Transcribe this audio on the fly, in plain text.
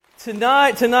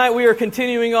Tonight we are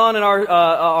continuing on in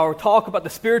our talk about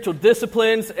the spiritual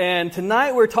disciplines, and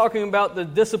tonight we're talking about the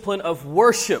discipline of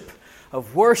worship. And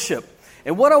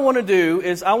what I want to do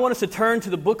is I want us to turn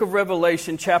to the book of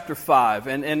Revelation chapter 5.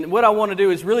 And what I want to do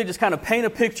is really just kind of paint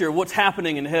a picture of what's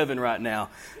happening in heaven right now.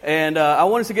 And I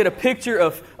want us to get a picture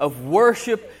of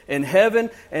worship in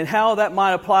heaven and how that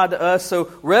might apply to us.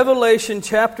 So Revelation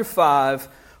chapter 5,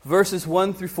 verses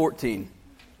 1 through 14.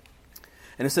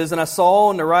 And it says, "And I saw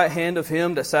in the right hand of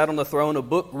him that sat on the throne a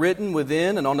book written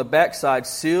within, and on the backside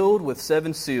sealed with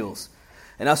 7 seals.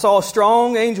 And I saw a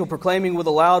strong angel proclaiming with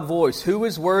a loud voice, Who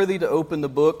is worthy to open the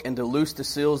book and to loose the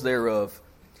seals thereof?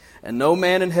 And no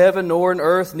man in heaven nor in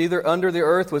earth, neither under the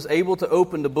earth, was able to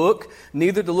open the book,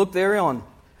 neither to look thereon.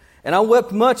 And I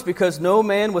wept much, because no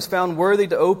man was found worthy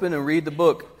to open and read the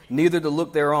book, neither to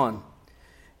look thereon.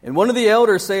 And one of the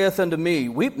elders saith unto me,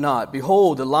 Weep not,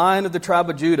 behold, the Lion of the tribe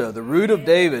of Judah, the Root of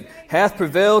David, hath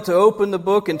prevailed to open the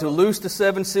book and to loose the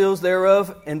 7 seals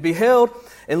thereof. And beheld,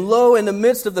 and lo, in the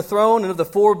midst of the throne and of the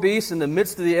 4 beasts, in the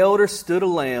midst of the elders, stood a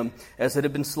lamb, as it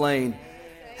had been slain,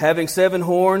 having 7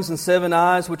 horns and 7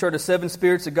 eyes, which are the 7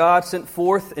 spirits of God sent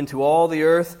forth into all the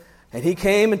earth. And he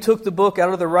came and took the book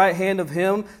out of the right hand of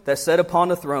him that sat upon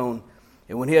the throne.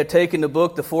 And when he had taken the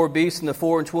book, the 4 beasts and the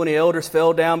 24 elders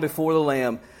fell down before the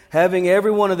Lamb, having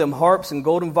every one of them harps and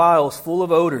golden vials full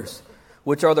of odors,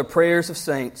 which are the prayers of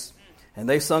saints. And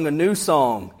they sung a new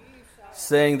song,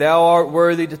 saying, Thou art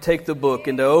worthy to take the book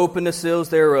and to open the seals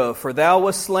thereof. For thou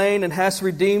wast slain and hast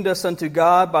redeemed us unto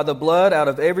God by the blood out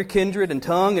of every kindred and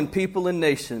tongue and people and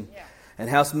nation. And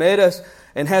hast made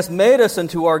us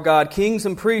unto our God kings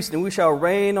and priests, and we shall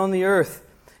reign on the earth.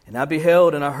 And I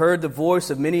beheld, and I heard the voice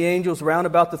of many angels round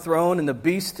about the throne, and the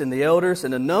beast and the elders,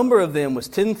 and the number of them was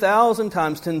 10,000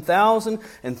 times 10,000,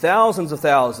 and thousands of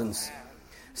thousands,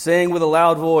 saying with a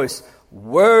loud voice,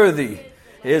 Worthy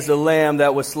is the Lamb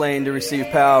that was slain to receive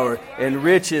power, and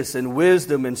riches, and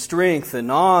wisdom, and strength,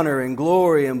 and honor, and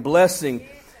glory, and blessing.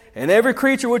 And every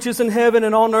creature which is in heaven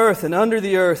and on earth and under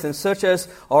the earth, and such as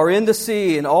are in the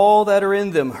sea, and all that are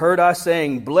in them, heard I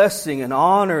saying, Blessing and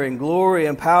honor and glory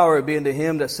and power be unto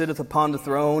him that sitteth upon the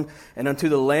throne, and unto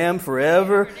the Lamb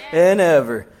forever and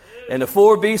ever. And the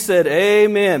 4 beasts said,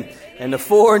 Amen. And the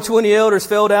 24 elders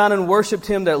fell down and worshipped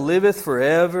him that liveth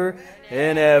forever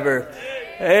and ever.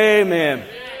 Amen.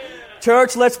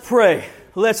 Church, let's pray.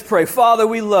 Let's pray. Father,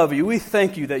 we love you. We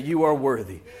thank you that you are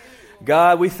worthy.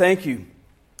 God, we thank you.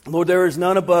 Lord, there is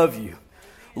none above you.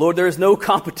 Lord, there is no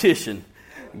competition.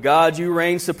 God, you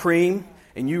reign supreme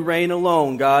and you reign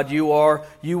alone. God, you are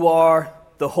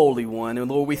the Holy One. And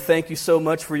Lord, we thank you so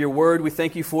much for your word. We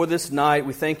thank you for this night.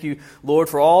 We thank you, Lord,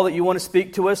 for all that you want to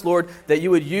speak to us. Lord, that you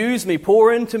would use me,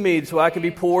 pour into me so I can be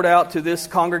poured out to this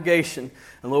congregation.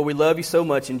 And Lord, we love you so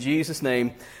much. In Jesus'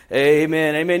 name,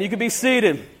 amen. Amen. You can be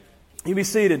seated. You can be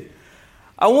seated.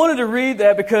 I wanted to read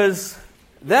that because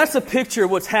that's a picture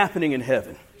of what's happening in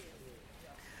heaven.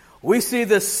 We see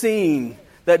this scene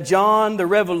that John the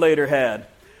Revelator had,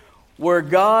 where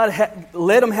God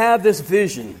let him have this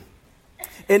vision.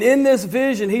 And in this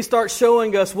vision, he starts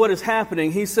showing us what is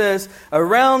happening. He says,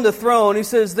 around the throne, he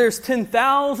says, there's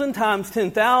 10,000 times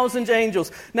 10,000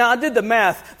 angels. Now, I did the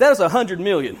math. That is 100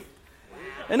 million.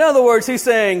 In other words, he's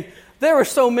saying, there were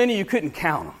so many you couldn't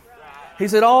count them. He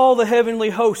said, all the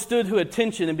heavenly hosts stood to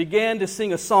attention and began to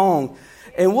sing a song.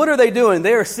 And what are they doing?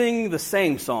 They are singing the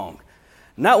same song.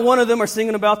 Not one of them are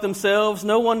singing about themselves.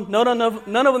 None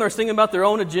of them are singing about their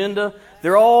own agenda.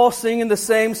 They're all singing the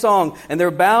same song. And they're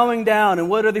bowing down. And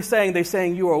what are they saying? They're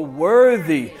saying, you are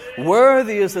worthy.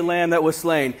 Worthy is the Lamb that was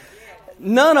slain.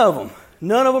 None of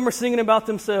them are singing about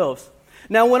themselves.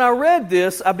 Now, when I read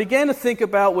this, I began to think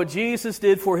about what Jesus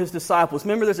did for his disciples.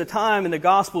 Remember, there's a time in the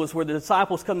Gospels where the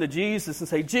disciples come to Jesus and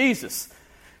say, Jesus,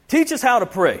 teach us how to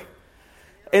pray.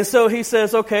 And so he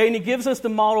says, okay, and he gives us the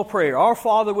model prayer. Our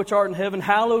Father which art in heaven,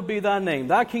 hallowed be thy name.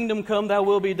 Thy kingdom come, thy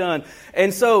will be done.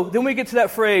 And so then we get to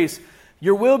that phrase,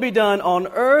 your will be done on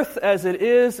earth as it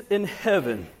is in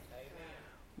heaven.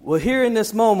 Well, here in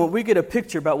this moment, we get a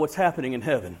picture about what's happening in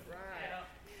heaven.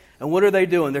 And what are they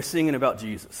doing? They're singing about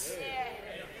Jesus.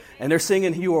 And they're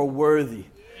singing, you are worthy.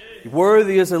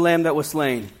 Worthy is the Lamb that was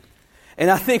slain. And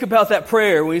I think about that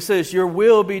prayer when he says, your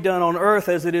will be done on earth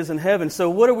as it is in heaven. So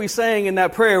what are we saying in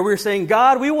that prayer? We're saying,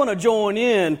 God, we want to join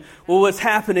in with what's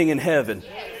happening in heaven.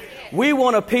 We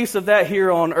want a piece of that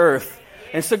here on earth.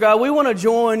 And so, God, we want to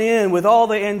join in with all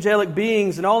the angelic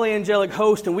beings and all the angelic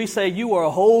hosts. And we say, you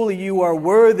are holy, you are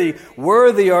worthy,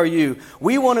 worthy are you.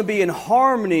 We want to be in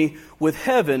harmony with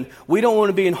heaven. We don't want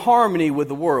to be in harmony with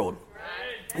the world.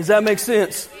 Does that make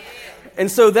sense? And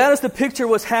so that is the picture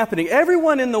of what's happening.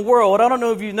 Everyone in the world, I don't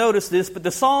know if you noticed this, but the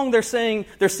song they're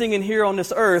singing here on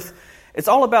this earth, it's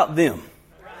all about them.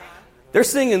 They're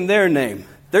singing their name.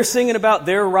 They're singing about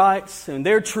their rights and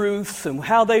their truths and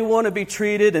how they want to be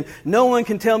treated, and no one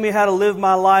can tell me how to live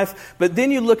my life. But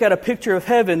then you look at a picture of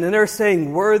heaven and they're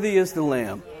saying, worthy is the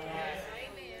Lamb.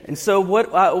 And so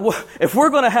if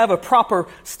we're going to have a proper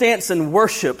stance in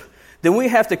worship, then we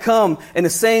have to come in the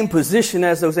same position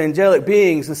as those angelic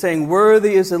beings and saying,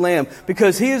 worthy is the Lamb,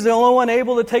 because He is the only one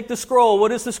able to take the scroll.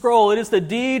 What is the scroll? It is the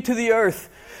deed to the earth.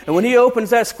 And when He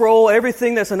opens that scroll,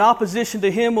 everything that's in opposition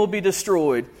to Him will be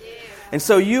destroyed. And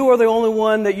so you are the only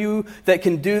one that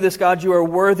can do this, God. You are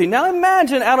worthy. Now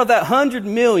imagine out of that 100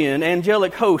 million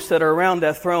angelic hosts that are around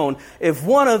that throne, if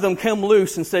one of them came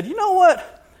loose and said, you know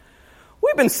what?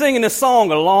 We've been singing this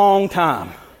song a long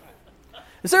time.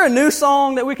 Is there a new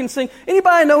song that we can sing?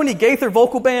 Anybody know any Gaither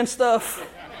vocal band stuff?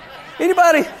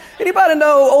 Anybody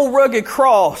know Old Rugged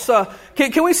Cross?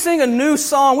 Can we sing a new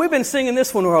song? We've been singing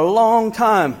this one for a long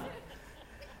time.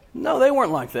 No, they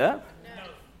weren't like that.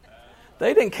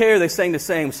 They didn't care. They sang the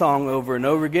same song over and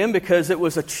over again because it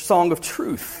was a song of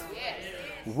truth.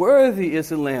 Worthy is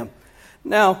the Lamb.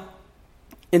 Now,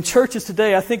 in churches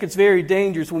today, I think it's very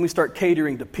dangerous when we start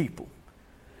catering to people.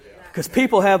 Because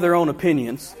people have their own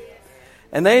opinions.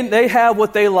 And they have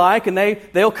what they like, and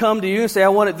they'll come to you and say, I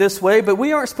want it this way. But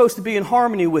we aren't supposed to be in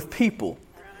harmony with people.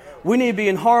 We need to be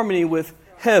in harmony with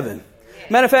heaven.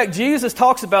 Matter of fact, Jesus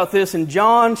talks about this in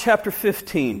John chapter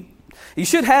 15. You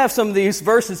should have some of these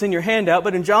verses in your handout,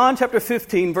 but in John chapter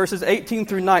 15, verses 18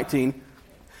 through 19,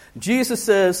 Jesus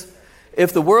says,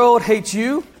 if the world hates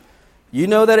you, you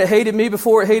know that it hated me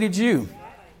before it hated you.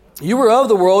 You were of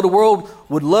the world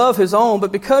would love his own,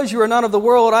 but because you are not of the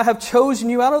world, I have chosen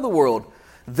you out of the world.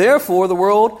 Therefore, the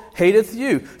world hateth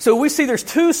you. So we see there's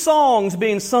two songs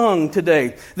being sung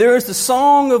today. There is the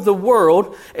song of the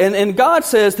world, and God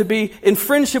says to be in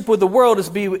friendship with the world is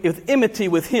to be with enmity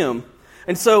with Him.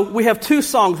 And so we have two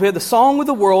songs. We have the song of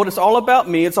the world. It's all about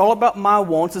me. It's all about my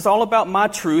wants. It's all about my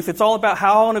truth. It's all about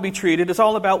how I want to be treated. It's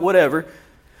all about whatever.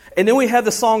 And then we have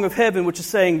the song of heaven, which is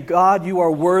saying, God, you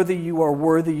are worthy, you are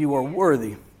worthy, you are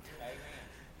worthy.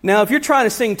 Now, if you're trying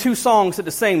to sing two songs at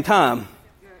the same time,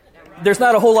 there's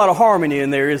not a whole lot of harmony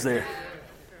in there, is there?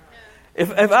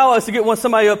 If I was to get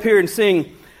somebody up here and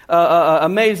sing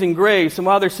Amazing Grace, and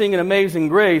while they're singing Amazing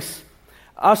Grace,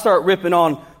 I'll start ripping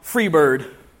on Freebird.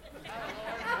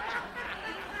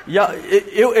 Yeah,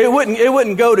 it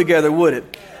wouldn't go together, would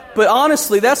it? But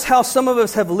honestly, that's how some of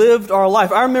us have lived our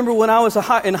life. I remember when I was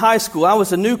in high school, I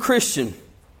was a new Christian.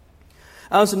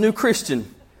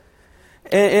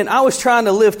 And I was trying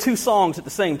to live two songs at the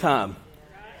same time.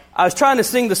 I was trying to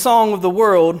sing the song of the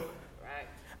world,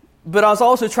 but I was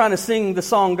also trying to sing the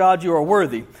song, God, you are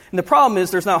worthy. And the problem is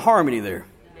there's not harmony there.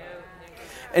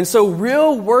 And so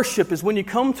real worship is when you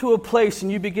come to a place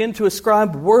and you begin to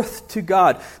ascribe worth to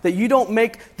God, that you don't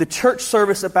make the church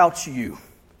service about you.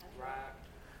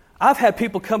 I've had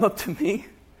people come up to me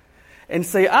and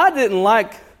say, I didn't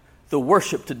like the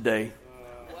worship today.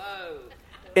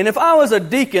 And if I was a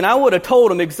deacon, I would have told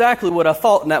them exactly what I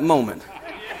thought in that moment.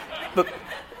 But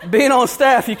being on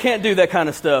staff, you can't do that kind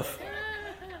of stuff.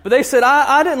 But they said,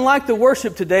 I didn't like the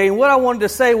worship today. And what I wanted to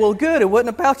say, well, good, it wasn't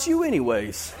about you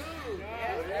anyways.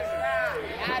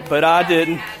 But I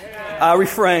didn't. I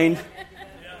refrained.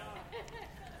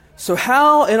 So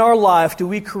how in our life do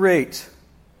we create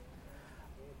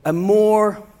a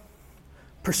more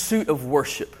pursuit of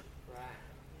worship?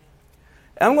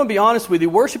 And I'm going to be honest with you,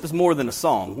 worship is more than a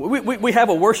song. We have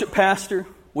a worship pastor.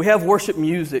 We have worship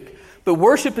music. But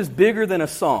worship is bigger than a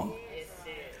song.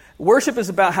 Worship is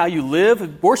about how you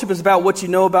live. Worship is about what you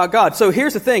know about God. So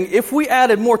here's the thing. If we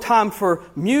added more time for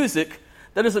music,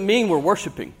 that doesn't mean we're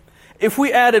worshiping. If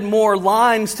we added more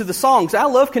lines to the songs, I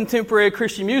love contemporary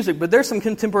Christian music, but there's some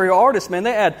contemporary artists, man,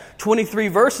 they add 23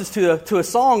 verses to a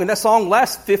song, and that song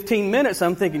lasts 15 minutes.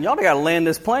 I'm thinking, y'all got to land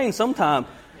this plane sometime.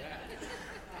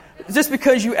 Just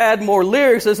because you add more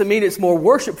lyrics doesn't mean it's more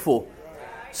worshipful.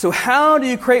 So how do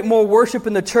you create more worship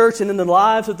in the church and in the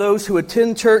lives of those who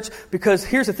attend church? Because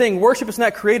here's the thing, worship is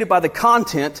not created by the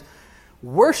content.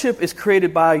 Worship is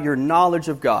created by your knowledge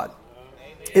of God.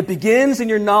 It begins in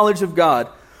your knowledge of God.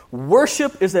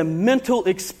 Worship is a mental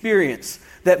experience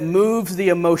that moves the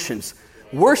emotions.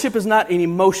 Worship is not an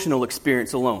emotional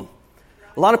experience alone.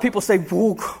 A lot of people say,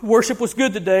 well, worship was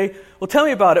good today. Well, tell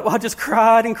me about it. Well, I just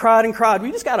cried and cried and cried.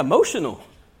 We just got emotional.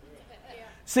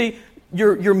 See,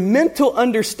 your mental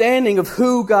understanding of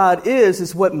who God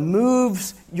is what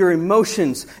moves your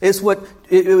emotions. It's what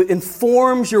it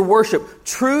informs your worship.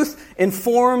 Truth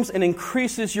informs and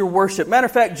increases your worship. Matter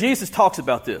of fact, Jesus talks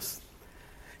about this.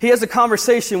 he has a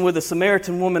conversation with a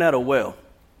Samaritan woman at a well.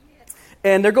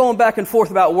 And they're going back and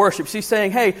forth about worship. She's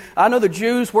saying, hey, I know the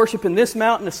Jews worship in this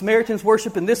mountain, the Samaritans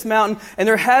worship in this mountain, and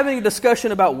they're having a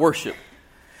discussion about worship.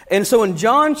 And so in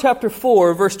John chapter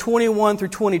 4, verse 21 through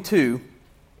 22,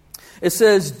 it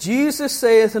says, Jesus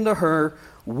saith unto her,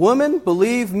 Woman,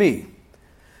 believe me,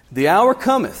 the hour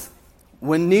cometh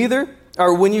when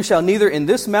you shall neither in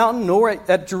this mountain nor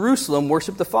at Jerusalem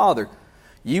worship the Father.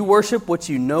 You worship what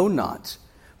you know not,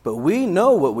 but we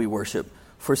know what we worship,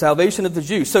 for salvation of the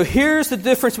Jews. So here's the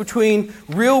difference between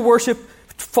real worship,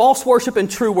 false worship, and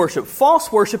true worship.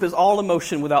 False worship is all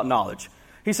emotion without knowledge.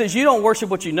 He says, you don't worship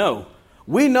what you know.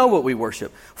 We know what we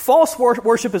worship. False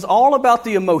worship is all about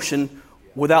the emotion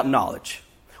without knowledge,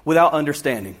 without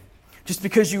understanding. Just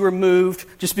because you were moved,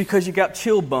 just because you got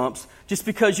chill bumps, just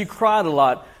because you cried a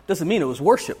lot, doesn't mean it was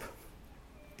worship.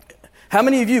 How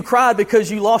many of you cried because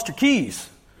you lost your keys?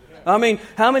 I mean,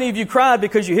 how many of you cried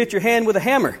because you hit your hand with a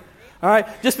hammer? All right,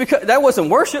 just because that wasn't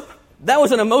worship. That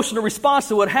was an emotional response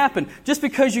to what happened. Just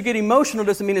because you get emotional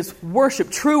doesn't mean it's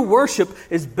worship. True worship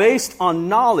is based on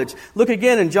knowledge. Look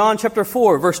again in John chapter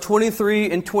 4, verse 23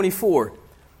 and 24.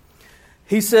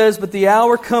 He says, But the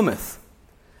hour cometh,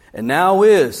 and now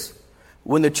is,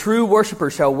 when the true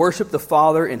worshiper shall worship the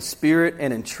Father in spirit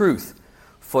and in truth.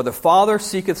 For the Father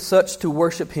seeketh such to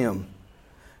worship him.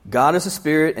 God is a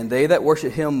spirit, and they that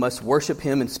worship him must worship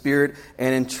him in spirit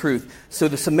and in truth. So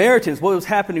the Samaritans, what was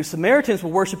happening? Samaritans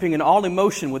were worshiping in all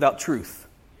emotion without truth.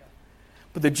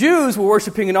 But the Jews were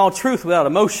worshiping in all truth without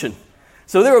emotion.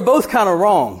 So they were both kind of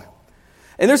wrong.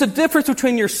 And there's a difference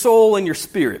between your soul and your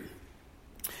spirit.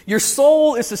 Your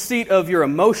soul is the seat of your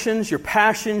emotions, your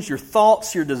passions, your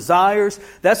thoughts, your desires.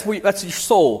 That's your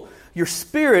soul. Your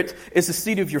spirit is the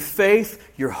seat of your faith,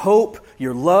 your hope,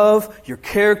 your love, your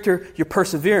character, your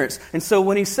perseverance. And so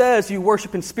when he says you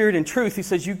worship in spirit and truth, he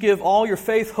says you give all your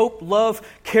faith, hope, love,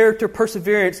 character,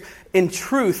 perseverance in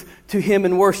truth to him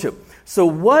in worship. So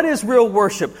what is real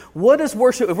worship? What is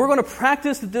worship? If we're going to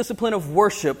practice the discipline of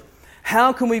worship,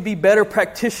 how can we be better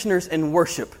practitioners in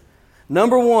worship?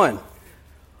 Number one,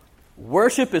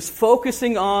 worship is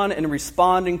focusing on and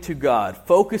responding to God.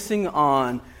 Focusing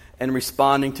on and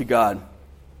responding to God.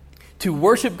 To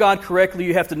worship God correctly,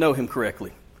 you have to know him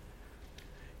correctly.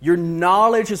 Your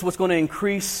knowledge is what's going to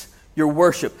increase your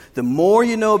worship. The more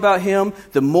you know about him,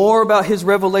 the more about his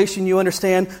revelation you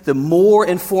understand, the more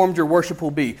informed your worship will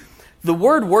be. The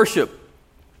word worship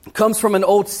comes from an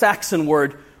old Saxon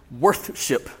word,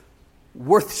 worthship.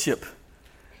 Worthship.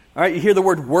 All right, you hear the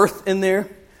word worth in there?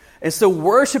 And so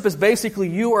worship is basically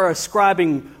you are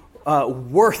ascribing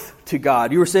worth to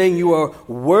God. You are saying you are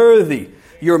worthy.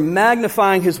 You're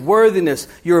magnifying his worthiness.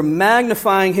 You're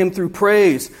magnifying him through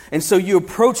praise. And so you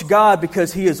approach God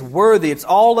because he is worthy. It's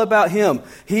all about him.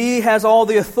 He has all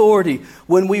the authority.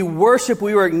 When we worship,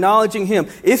 we are acknowledging him.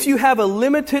 If you have a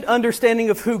limited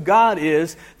understanding of who God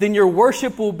is, then your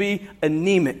worship will be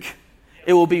anemic.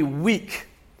 It will be weak.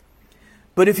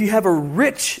 But if you have a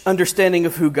rich understanding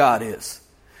of who God is,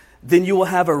 then you will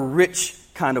have a rich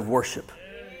kind of worship.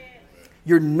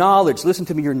 Your knowledge, listen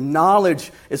to me, your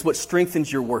knowledge is what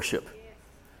strengthens your worship.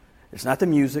 It's not the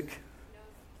music.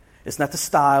 It's not the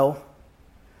style.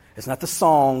 It's not the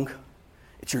song.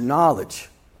 It's your knowledge.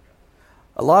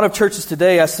 A lot of churches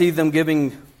today, I see them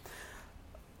giving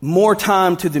more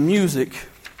time to the music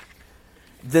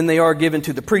than they are given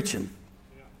to the preaching.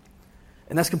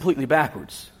 And that's completely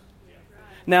backwards.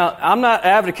 Now, I'm not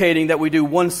advocating that we do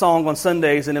one song on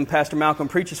Sundays and then Pastor Malcolm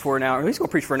preaches for an hour. He's going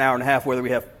to preach for an hour and a half whether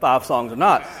we have 5 songs or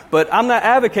not. But I'm not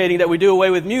advocating that we do away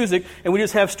with music and we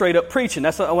just have straight up preaching.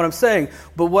 That's not what I'm saying.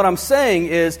 But what I'm saying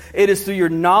is it is through your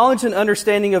knowledge and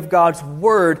understanding of God's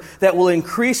Word that will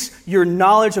increase your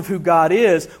knowledge of who God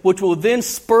is, which will then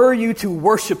spur you to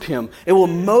worship him. It will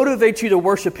motivate you to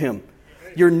worship him.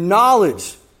 Your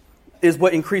knowledge is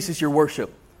what increases your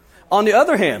worship. On the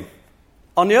other hand,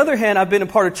 I've been a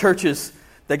part of churches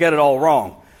that got it all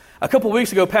wrong. A couple of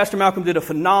weeks ago, Pastor Malcolm did a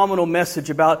phenomenal message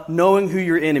about knowing who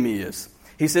your enemy is.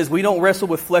 He says, we don't wrestle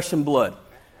with flesh and blood.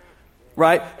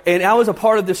 Right? And I was a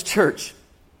part of this church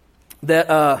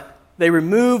that they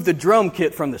removed the drum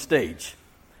kit from the stage.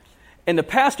 And the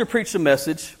pastor preached a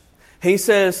message. He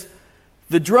says,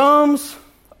 the drums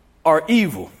are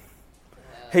evil.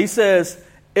 He says,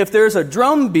 if there's a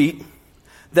drum beat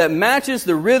that matches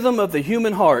the rhythm of the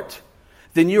human heart,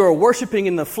 then you are worshiping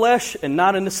in the flesh and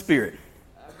not in the spirit.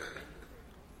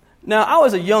 Now, I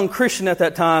was a young Christian at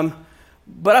that time,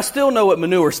 but I still know what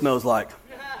manure smells like.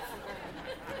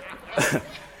 And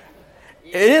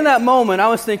in that moment, I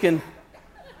was thinking,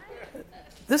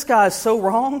 this guy is so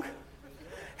wrong.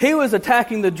 He was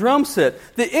attacking the drum set.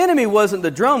 The enemy wasn't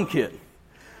the drum kit.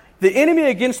 The enemy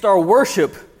against our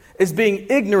worship is being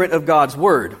ignorant of God's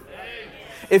word.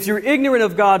 If you're ignorant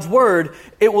of God's word,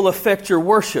 it will affect your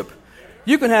worship.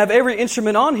 You can have every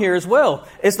instrument on here as well.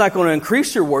 It's not going to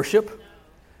increase your worship.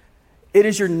 It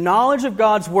is your knowledge of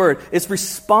God's word. It's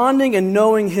responding and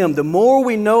knowing Him. The more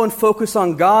we know and focus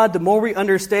on God, the more we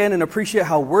understand and appreciate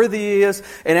how worthy He is.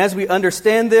 And as we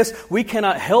understand this, we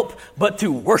cannot help but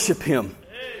to worship Him.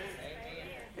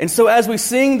 And so as we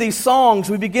sing these songs,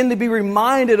 we begin to be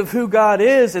reminded of who God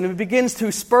is, and it begins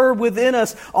to spur within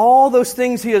us all those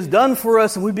things He has done for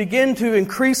us, and we begin to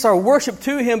increase our worship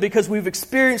to Him because we've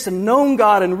experienced and known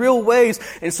God in real ways.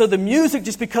 And so the music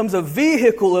just becomes a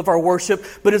vehicle of our worship,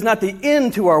 but is not the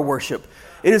end to our worship.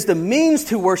 It is the means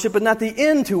to worship, but not the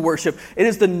end to worship. It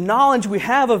is the knowledge we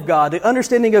have of God, the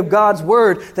understanding of God's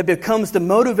word that becomes the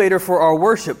motivator for our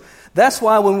worship. That's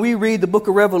why when we read the book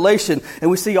of Revelation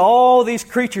and we see all these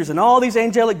creatures and all these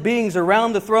angelic beings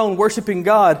around the throne worshiping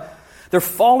God, they're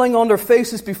falling on their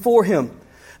faces before Him.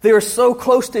 They are so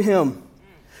close to Him.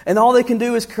 And all they can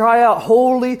do is cry out,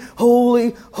 holy,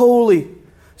 holy, holy.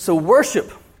 So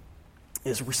worship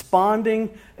is responding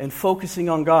and focusing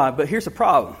on God. But here's the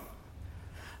problem.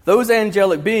 Those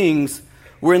angelic beings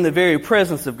were in the very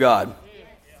presence of God.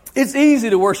 It's easy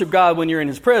to worship God when you're in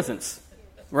His presence,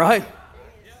 right?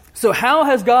 So how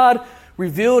has God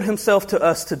revealed Himself to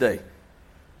us today?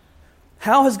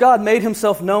 How has God made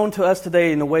Himself known to us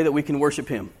today in the way that we can worship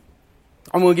Him?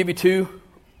 I'm going to give you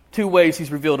two ways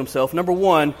He's revealed Himself. Number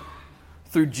one,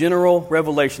 through general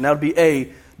revelation. That would be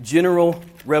a general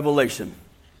revelation.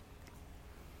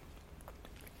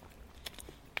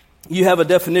 You have a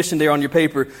definition there on your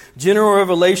paper. General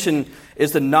revelation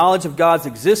is the knowledge of God's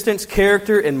existence,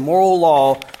 character, and moral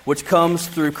law, which comes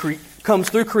through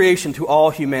creation to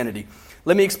all humanity.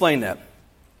 Let me explain that.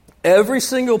 Every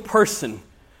single person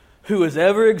who has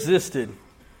ever existed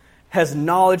has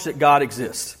knowledge that God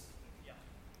exists.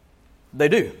 They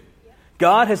do.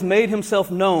 God has made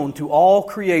Himself known to all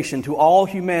creation, to all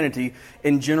humanity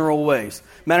in general ways.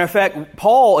 Matter of fact,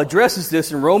 Paul addresses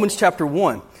this in Romans chapter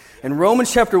 1. In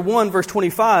Romans chapter 1, verse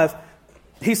 25,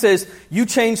 he says, "You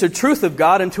changed the truth of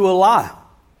God into a lie,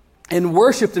 and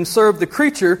worshipped and served the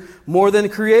creature more than the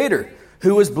Creator,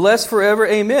 who is blessed forever.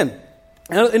 Amen."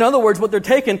 In other words, what they're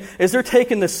taking is they're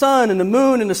taking the sun and the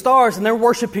moon and the stars and they're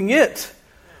worshiping it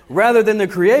rather than the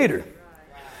Creator.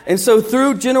 And so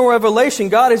through general revelation,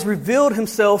 God has revealed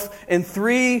Himself in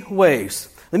three ways.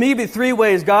 Let me give you three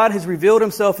ways God has revealed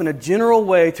Himself in a general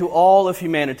way to all of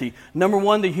humanity. Number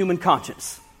one, the human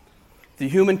conscience. The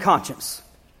human conscience.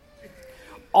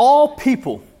 All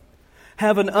people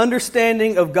have an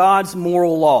understanding of God's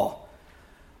moral law.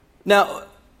 Now,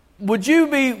 would you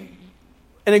be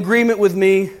in agreement with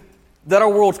me that our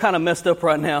world's kind of messed up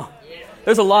right now? Yes.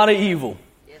 There's a lot of evil.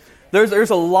 Yes. There's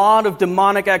a lot of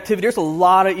demonic activity. There's a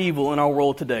lot of evil in our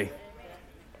world today.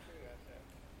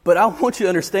 But I want you to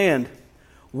understand,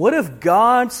 what if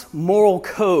God's moral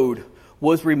code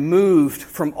was removed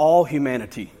from all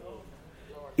humanity?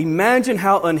 Imagine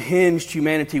how unhinged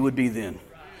humanity would be then.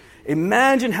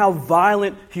 Imagine how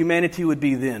violent humanity would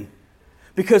be then.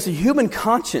 Because the human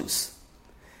conscience,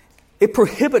 it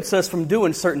prohibits us from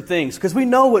doing certain things because we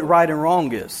know what right and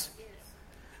wrong is.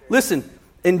 Listen,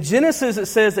 in Genesis it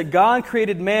says that God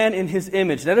created man in His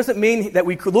image. That doesn't mean that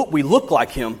we look like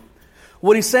Him.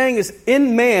 What He's saying is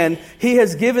in man, He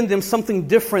has given them something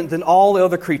different than all the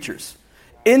other creatures.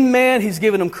 In man, He's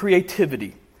given them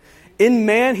creativity. In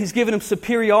man, He's given him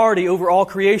superiority over all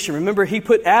creation. Remember, He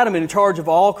put Adam in charge of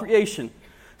all creation.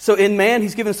 So in man,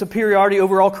 He's given superiority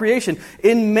over all creation.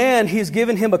 In man, He's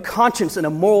given him a conscience and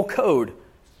a moral code.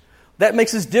 That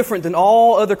makes us different than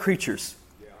all other creatures.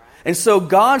 And so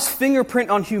God's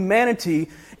fingerprint on humanity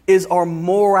is our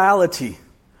morality,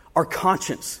 our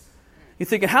conscience. You're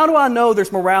thinking, how do I know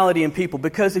there's morality in people?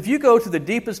 Because if you go to the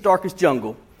deepest, darkest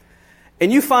jungle,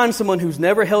 and you find someone who's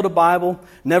never held a Bible,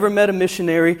 never met a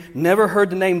missionary, never heard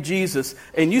the name Jesus,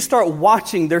 and you start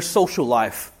watching their social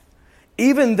life,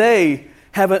 even they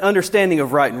have an understanding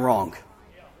of right and wrong.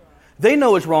 They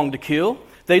know it's wrong to kill.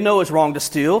 They know it's wrong to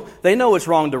steal. They know it's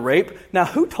wrong to rape. Now,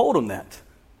 who told them that?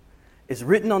 It's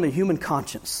written on the human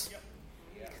conscience.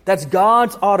 That's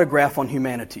God's autograph on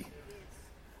humanity.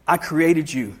 I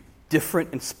created you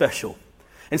different and special.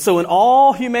 And so in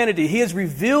all humanity, He has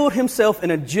revealed Himself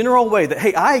in a general way that,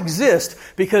 hey, I exist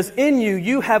because in you,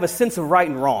 you have a sense of right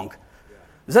and wrong.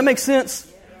 Does that make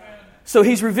sense? So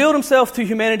He's revealed Himself to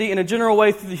humanity in a general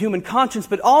way through the human conscience,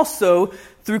 but also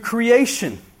through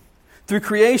creation. Through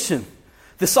creation.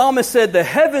 The psalmist said, "The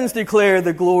heavens declare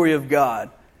the glory of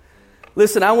God."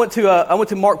 Listen, I went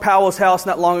to Mark Powell's house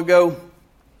not long ago,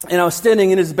 and I was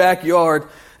standing in his backyard,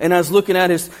 And I was looking at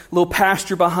his little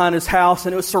pasture behind his house,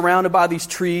 and it was surrounded by these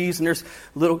trees, and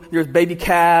there's baby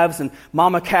calves and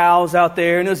mama cows out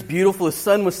there, and it was beautiful. The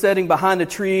sun was setting behind the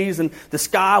trees, and the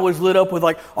sky was lit up with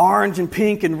like orange and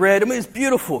pink and red. I mean, it's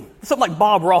beautiful. It's something like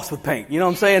Bob Ross would paint. You know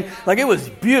what I'm saying? Like, it was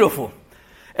beautiful.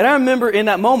 And I remember in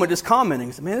that moment just commenting,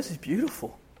 I said, man, this is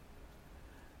beautiful.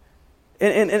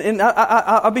 And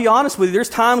I'll be honest with you, there's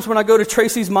times when I go to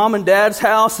Tracy's mom and dad's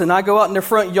house and I go out in their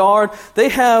front yard, they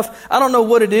have, I don't know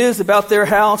what it is about their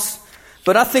house,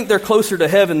 but I think they're closer to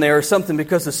heaven there or something,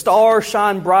 because the stars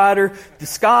shine brighter, the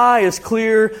sky is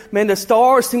clear, man, the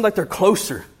stars seem like they're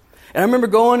closer. And I remember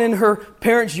going in her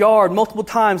parents' yard multiple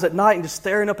times at night and just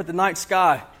staring up at the night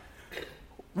sky.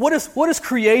 What is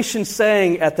creation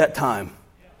saying at that time?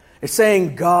 It's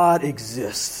saying God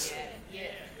exists.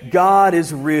 God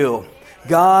is real.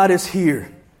 God is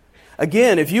here.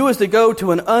 Again, if you was to go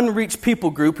to an unreached people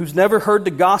group who's never heard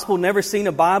the gospel, never seen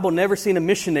a Bible, never seen a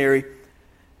missionary,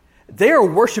 they are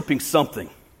worshiping something.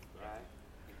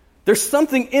 There's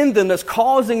something in them that's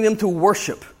causing them to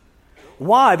worship.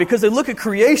 Why? Because they look at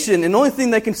creation and the only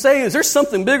thing they can say is, there's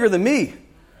something bigger than me.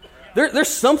 There's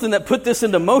something that put this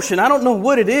into motion. I don't know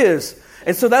what it is.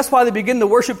 And so that's why they begin to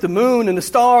worship the moon and the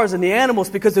stars and the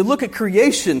animals, because they look at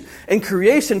creation, and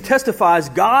creation testifies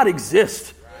God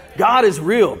exists. God is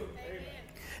real.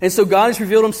 And so God has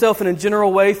revealed himself in a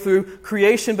general way through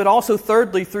creation, but also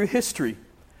thirdly through history.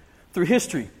 Through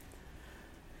history.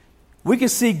 We can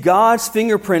see God's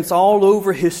fingerprints all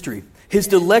over history. His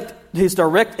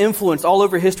direct influence all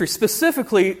over history,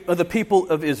 specifically of the people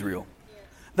of Israel.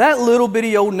 That little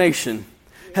bitty old nation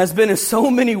has been in so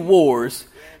many wars,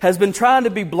 has been trying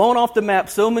to be blown off the map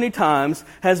so many times,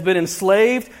 has been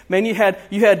enslaved. Man, you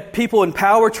had people in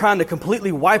power trying to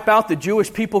completely wipe out the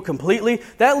Jewish people completely.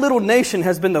 That little nation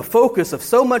has been the focus of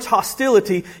so much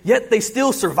hostility, yet they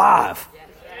still survive.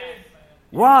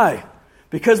 Why?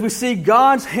 Because we see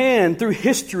God's hand through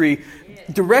history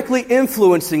directly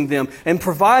influencing them and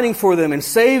providing for them and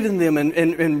saving them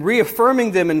and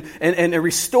reaffirming them and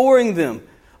restoring them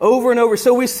over and over.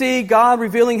 So we see God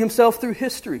revealing himself through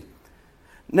history.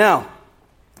 Now,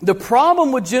 the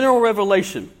problem with general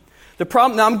revelation,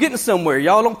 now I'm getting somewhere.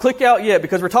 Y'all don't click out yet,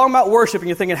 because we're talking about worship and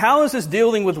you're thinking, how is this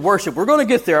dealing with worship? We're going to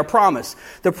get there, I promise.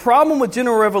 The problem with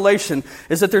general revelation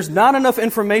is that there's not enough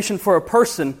information for a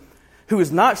person who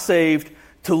is not saved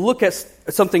to look at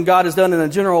something God has done in a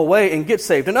general way and get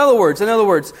saved. In other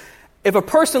words, if a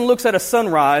person looks at a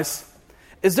sunrise,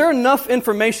 is there enough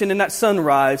information in that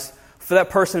sunrise for that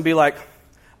person to be like,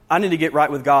 I need to get right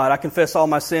with God. I confess all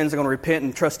my sins. I'm going to repent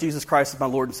and trust Jesus Christ as my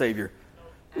Lord and Savior.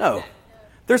 No.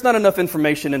 There's not enough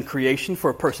information in creation for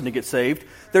a person to get saved.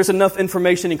 There's enough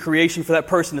information in creation for that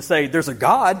person to say, there's a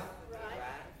God.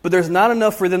 But there's not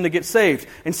enough for them to get saved.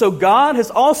 And so God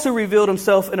has also revealed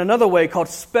himself in another way called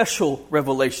special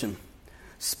revelation.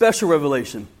 Special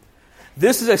revelation.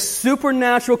 This is a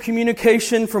supernatural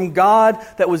communication from God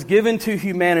that was given to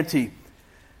humanity.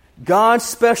 God's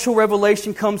special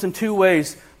revelation comes in two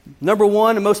ways. Number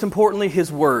one, and most importantly,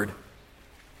 his word.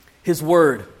 His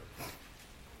word.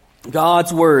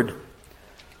 God's word.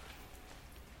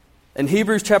 In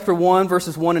Hebrews chapter 1,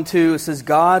 verses 1 and 2, it says,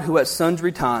 God, who at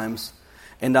sundry times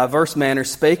in diverse manners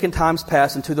spake in times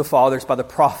past unto the fathers by the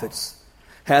prophets,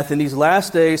 hath in these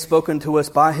last days spoken to us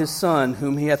by his Son,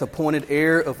 whom he hath appointed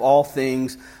heir of all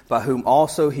things, by whom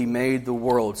also he made the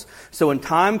worlds. So in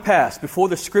time past, before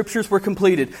the scriptures were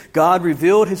completed, God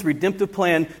revealed his redemptive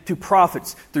plan to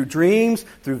prophets through dreams,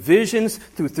 through visions,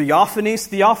 through theophanies.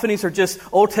 Theophanies are just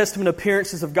Old Testament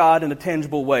appearances of God in a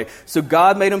tangible way. So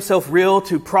God made himself real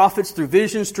to prophets through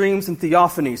visions, dreams, and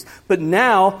theophanies. But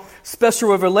now, special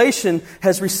revelation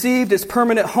has received its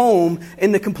permanent home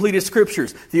in the completed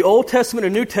scriptures. The Old Testament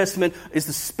and New Testament is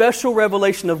the special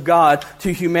revelation of God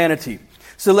to humanity.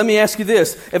 So let me ask you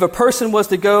this. If a person was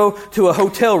to go to a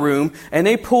hotel room and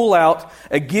they pull out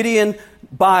a Gideon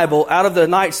Bible out of the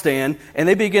nightstand and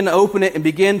they begin to open it and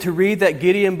begin to read that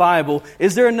Gideon Bible,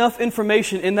 is there enough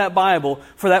information in that Bible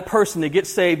for that person to get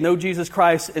saved, know Jesus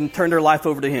Christ, and turn their life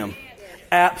over to him?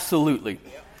 Absolutely.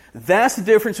 That's the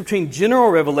difference between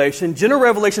general revelation. General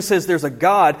revelation says there's a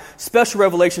God. Special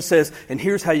revelation says, and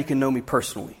here's how you can know me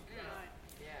personally.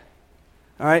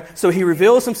 All right? So he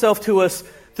reveals himself to us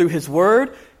through his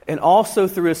word and also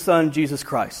through his Son, Jesus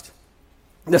Christ.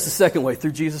 That's the second way,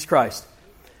 through Jesus Christ.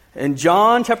 In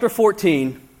John chapter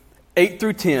 14, 8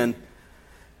 through 10,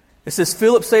 it says,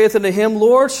 Philip saith unto him,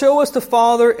 Lord, show us the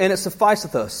Father, and it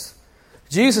sufficeth us.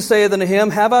 Jesus saith unto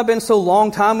him, Have I been so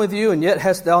long time with you, and yet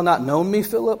hast thou not known me,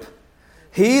 Philip?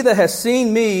 He that has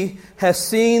seen me has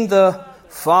seen the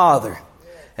Father.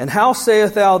 And how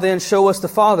sayest thou then, show us the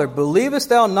Father? Believest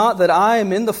thou not that I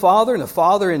am in the Father, and the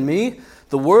Father in me?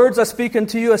 The words I speak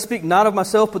unto you, I speak not of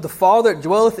myself, but the Father that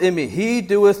dwelleth in me. He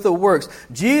doeth the works.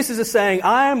 Jesus is saying,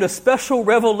 I am the special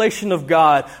revelation of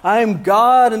God. I am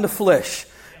God in the flesh.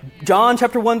 John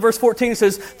chapter 1 verse 14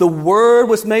 says, the Word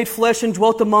was made flesh and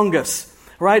dwelt among us.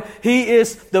 Right? He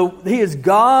is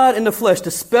God in the flesh, the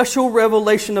special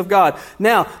revelation of God.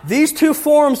 Now, these two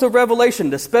forms of revelation,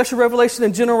 the special revelation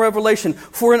and general revelation,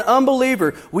 for an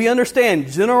unbeliever, we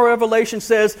understand general revelation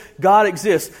says God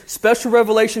exists. Special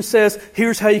revelation says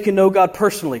here's how you can know God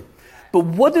personally. But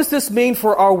what does this mean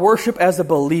for our worship as a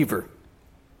believer?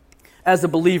 As a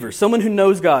believer, someone who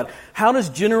knows God, how does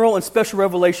general and special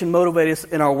revelation motivate us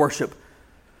in our worship?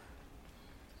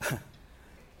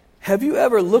 Have you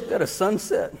ever looked at a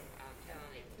sunset?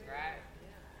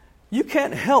 You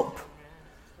can't help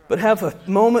but have a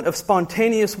moment of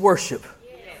spontaneous worship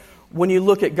when you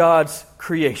look at God's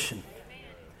creation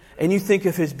and you think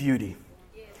of His beauty.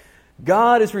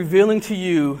 God is revealing to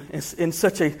you in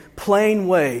such a plain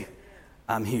way,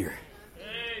 I'm here.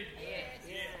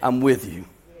 I'm with you.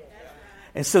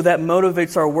 And so that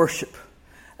motivates our worship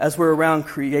as we're around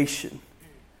creation.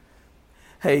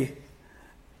 Hey,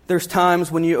 there's times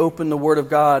when you open the Word of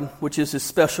God, which is His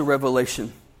special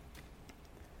revelation.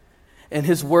 And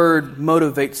His Word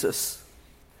motivates us.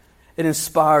 It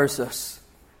inspires us.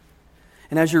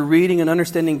 And as you're reading and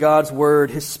understanding God's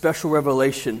Word, His special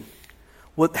revelation,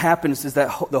 what happens is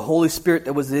that the Holy Spirit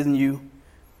that was in you,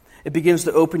 it begins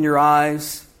to open your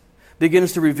eyes,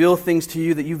 begins to reveal things to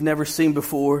you that you've never seen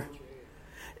before.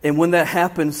 And when that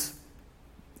happens,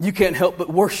 you can't help but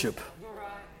worship.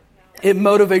 It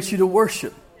motivates you to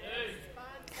worship.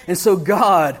 And so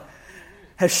God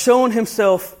has shown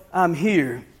Himself, I'm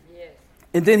here.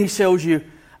 And then He shows you,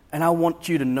 and I want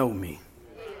you to know me.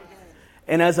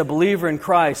 And as a believer in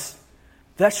Christ,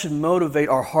 that should motivate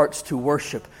our hearts to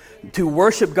worship. To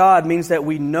worship God means that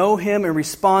we know Him and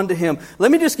respond to Him.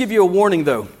 Let me just give you a warning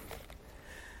though.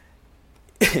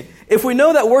 If we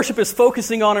know that worship is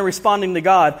focusing on and responding to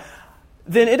God,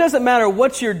 then it doesn't matter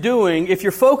what you're doing. If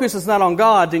your focus is not on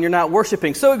God, then you're not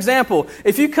worshiping. So example,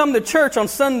 if you come to church on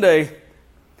Sunday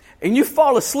and you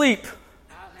fall asleep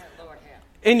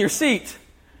in your seat,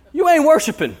 you ain't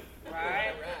worshiping.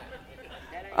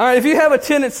 All right, if you have a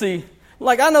tendency,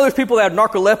 like I know there's people that are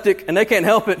narcoleptic and they can't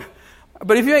help it,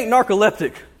 but if you ain't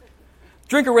narcoleptic,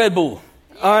 drink a Red Bull.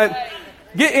 All right,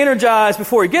 get energized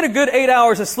before you get a good 8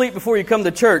 hours of sleep before you come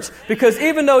to church. Because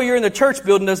even though you're in the church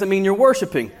building doesn't mean you're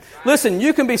worshiping. Listen,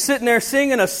 you can be sitting there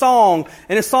singing a song,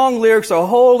 and the song lyrics are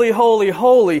holy, holy,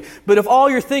 holy. But if all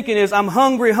you're thinking is, I'm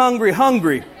hungry, hungry,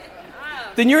 hungry,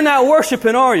 then you're not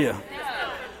worshiping, are you?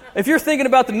 If you're thinking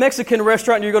about the Mexican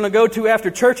restaurant you're going to go to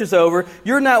after church is over,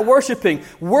 you're not worshiping.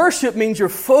 Worship means you're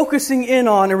focusing in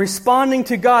on and responding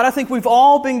to God. I think we've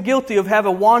all been guilty of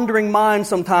having a wandering mind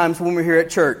sometimes when we're here at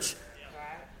church.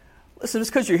 Listen,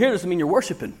 just because you're here doesn't mean you're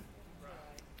worshiping.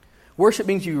 Worship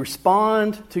means you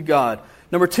respond to God.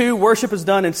 Number 2, worship is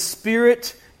done in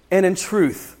spirit and in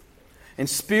truth. In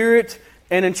spirit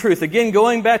and in truth. Again,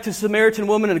 going back to the Samaritan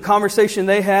woman and the conversation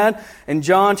they had in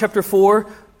John chapter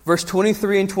 4, verse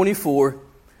 23 and 24,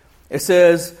 it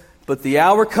says, but the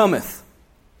hour cometh,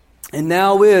 and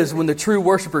now is, when the true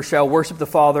worshiper shall worship the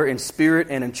Father in spirit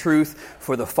and in truth,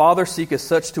 for the Father seeketh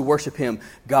such to worship Him.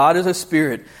 God is a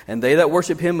spirit, and they that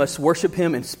worship Him must worship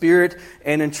Him in spirit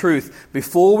and in truth.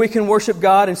 Before we can worship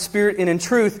God in spirit and in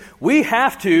truth, we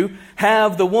have to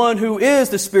have the one who is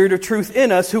the Spirit of truth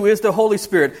in us, who is the Holy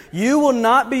Spirit. You will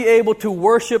not be able to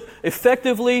worship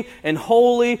effectively and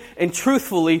wholly and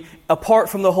truthfully apart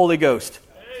from the Holy Ghost.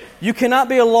 You cannot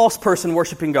be a lost person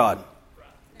worshiping God.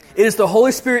 It is the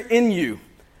Holy Spirit in you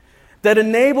that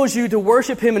enables you to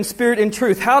worship Him in spirit and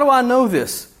truth. How do I know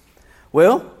this?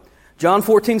 Well, John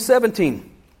 14:17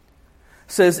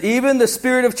 says, even the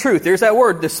Spirit of truth, there's that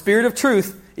word, the Spirit of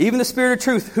truth, even the Spirit of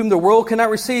truth, whom the world cannot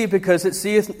receive because it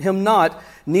seeth Him not,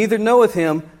 neither knoweth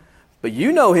Him, but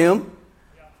you know Him.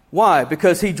 Why?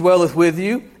 Because He dwelleth with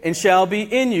you and shall be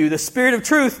in you. The Spirit of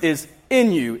truth is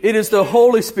in you. It is the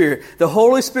Holy Spirit. The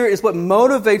Holy Spirit is what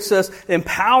motivates us,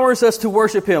 empowers us to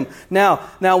worship Him.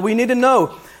 Now we need to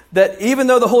know that even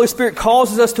though the Holy Spirit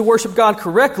causes us to worship God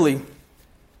correctly,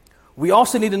 we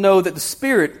also need to know that the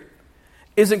Spirit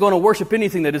isn't going to worship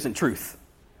anything that isn't truth.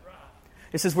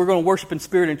 It says we're going to worship in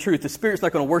spirit and truth. The Spirit's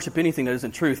not going to worship anything that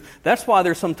isn't truth. That's why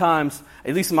there's sometimes,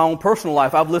 at least in my own personal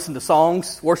life, I've listened to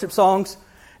songs, worship songs,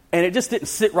 and it just didn't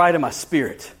sit right in my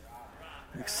spirit.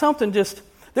 Something just...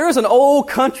 There is an old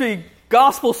country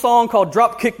gospel song called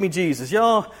Drop Kick Me Jesus.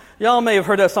 Y'all may have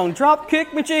heard that song. Drop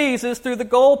kick me Jesus through the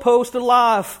goalpost of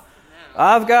life.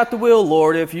 I've got the will,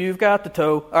 Lord, if you've got the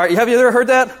toe. All right, have you ever heard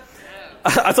that?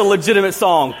 That's a legitimate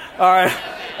song. All right.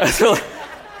 So,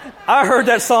 I heard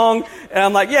that song, and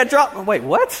I'm like, wait,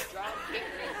 what?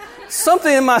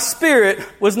 Something in my spirit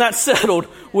was not settled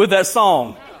with that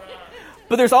song.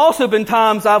 But there's also been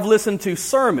times I've listened to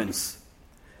sermons,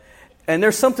 and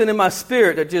there's something in my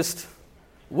spirit that just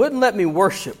wouldn't let me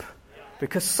worship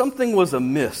because something was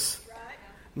amiss.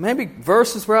 Maybe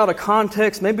verses were out of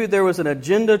context. Maybe there was an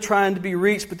agenda trying to be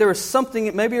reached, but there was something,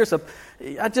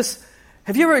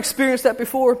 have you ever experienced that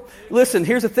before? Listen,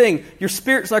 here's the thing. Your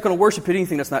spirit's not going to worship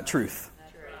anything that's not truth.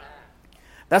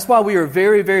 That's why we are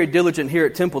very, very diligent here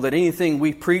at Temple that anything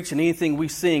we preach and anything we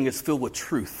sing is filled with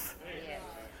truth.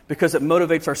 Because it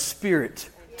motivates our spirit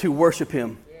to worship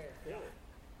Him.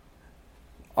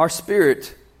 Our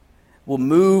spirit will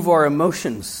move our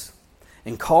emotions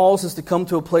and cause us to come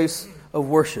to a place of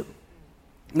worship.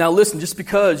 Now listen, just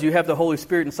because you have the Holy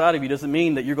Spirit inside of you doesn't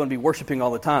mean that you're going to be worshiping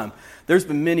all the time. There's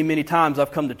been many, many times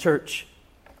I've come to church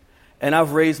and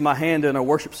I've raised my hand in a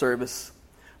worship service,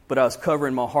 but I was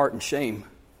covering my heart in shame.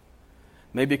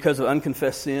 Maybe because of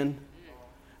unconfessed sin,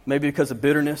 maybe because of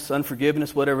bitterness,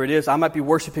 unforgiveness, whatever it is. I might be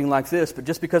worshiping like this, but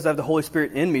just because I have the Holy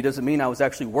Spirit in me doesn't mean I was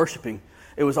actually worshiping.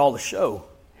 It was all a show.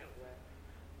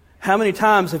 How many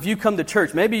times have you come to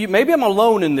church? Maybe I'm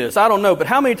alone in this. I don't know. But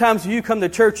how many times have you come to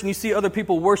church and you see other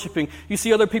people worshiping? You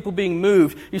see other people being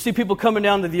moved. You see people coming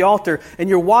down to the altar and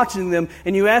you're watching them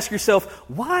and you ask yourself,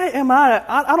 why am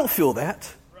I don't feel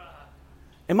that.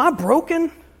 Am I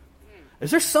broken? Is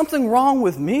there something wrong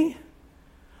with me?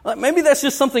 Maybe that's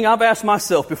just something I've asked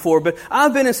myself before, but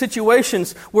I've been in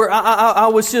situations where I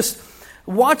was just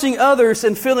watching others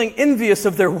and feeling envious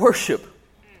of their worship.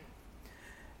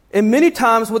 And many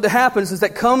times what happens is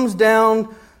that comes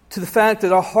down to the fact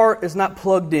that our heart is not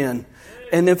plugged in.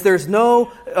 And if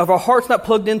our heart's not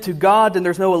plugged into God, then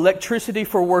there's no electricity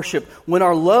for worship. When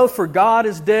our love for God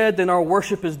is dead, then our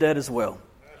worship is dead as well.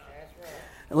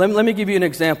 Let me give you an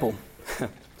example.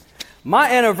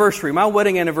 My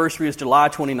wedding anniversary is July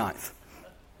 29th.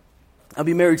 I'll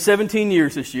be married 17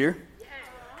 years this year.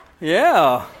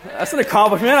 Yeah, that's an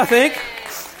accomplishment, I think.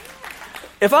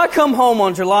 If I come home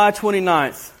on July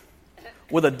 29th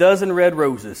with a dozen red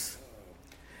roses,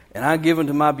 and I give them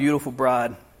to my beautiful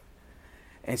bride,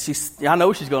 and I know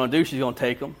what she's going to do. She's going to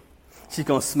take them. She's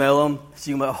going to smell them.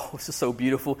 She's going to be, this is so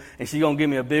beautiful. And she's going to give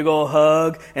me a big old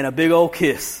hug and a big old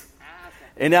kiss.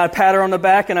 And then I pat her on the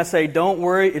back and I say, don't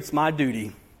worry, it's my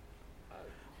duty.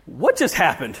 What just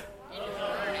happened?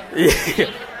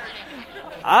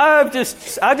 I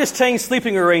just changed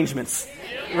sleeping arrangements,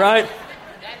 right?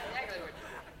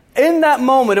 In that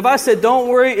moment, if I said, don't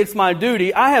worry, it's my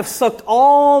duty, I have sucked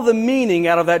all the meaning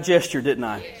out of that gesture, didn't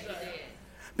I?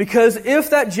 Because if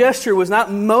that gesture was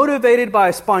not motivated by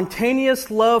a spontaneous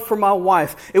love for my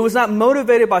wife, it was not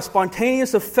motivated by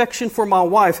spontaneous affection for my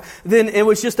wife, then it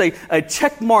was just a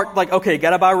check mark, like, okay,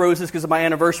 gotta buy roses because of my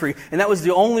anniversary. And that was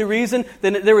the only reason.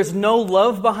 Then there was no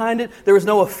love behind it. There was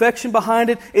no affection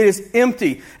behind it. It is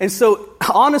empty. And so,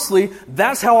 honestly,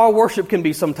 that's how our worship can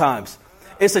be sometimes.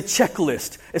 It's a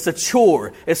checklist. It's a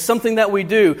chore. It's something that we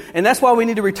do. And that's why we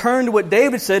need to return to what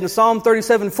David said in Psalm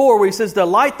 37:4, where he says,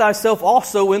 delight thyself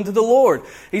also into the Lord.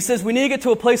 He says we need to get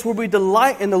to a place where we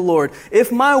delight in the Lord.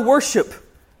 If my worship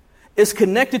is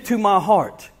connected to my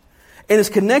heart and is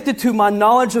connected to my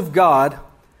knowledge of God,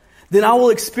 then I will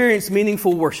experience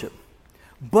meaningful worship.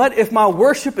 But if my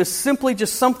worship is simply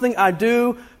just something I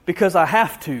do because I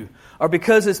have to, or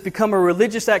because it's become a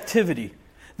religious activity,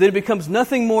 then it becomes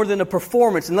nothing more than a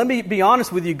performance. And let me be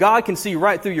honest with you, God can see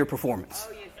right through your performance.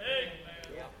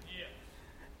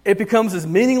 It becomes as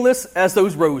meaningless as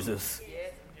those roses.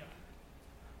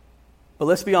 But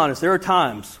let's be honest, there are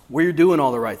times where you're doing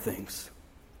all the right things.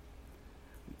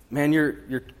 Man,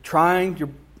 you're trying,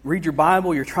 you read your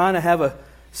Bible, you're trying to have a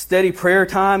steady prayer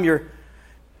time,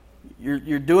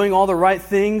 you're doing all the right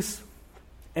things,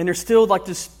 and there's still like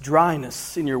this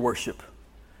dryness in your worship.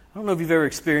 I don't know if you've ever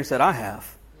experienced that. I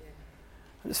have.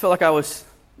 I just felt like I was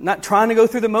not trying to go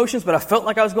through the motions, but I felt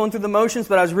like I was going through the motions,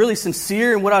 but I was really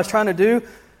sincere in what I was trying to do.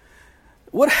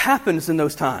 What happens in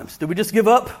those times? Did we just give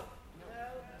up?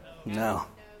 No.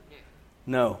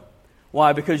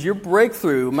 Why? Because your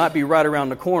breakthrough might be right around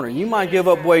the corner. You might give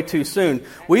up way too soon.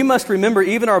 We must remember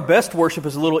even our best worship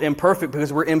is a little imperfect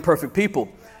because we're imperfect people.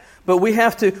 But we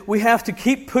have to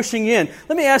keep pushing in.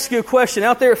 Let me ask you a question.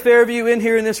 Out there at Fairview, in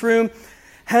here in this room,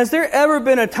 Has there ever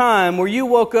been a time where you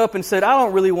woke up and said, I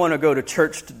don't really want to go to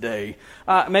church today?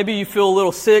 Maybe you feel a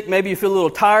little sick. Maybe you feel a little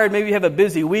tired. Maybe you have a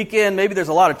busy weekend. Maybe there's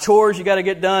a lot of chores you got to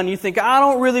get done. You think, I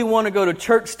don't really want to go to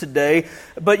church today,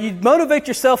 but you motivate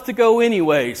yourself to go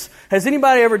anyways. Has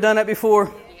anybody ever done that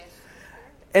before?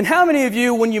 And how many of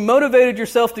you, when you motivated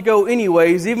yourself to go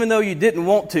anyways, even though you didn't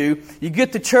want to, you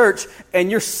get to church and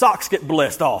your socks get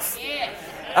blessed off?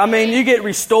 I mean, you get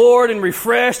restored and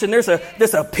refreshed, and there's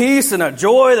a peace and a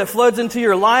joy that floods into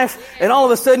your life, and all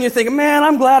of a sudden you're thinking, man,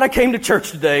 I'm glad I came to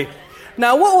church today.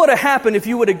 Now, what would have happened if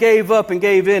you would have gave up and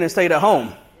gave in and stayed at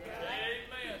home?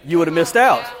 You would have missed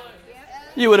out.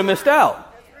 You would have missed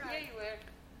out.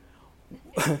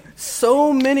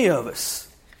 So many of us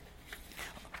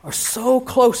are so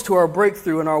close to our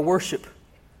breakthrough in our worship.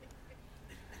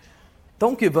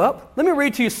 Don't give up. Let me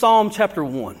read to you Psalm chapter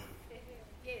 1.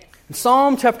 In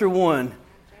Psalm chapter 1,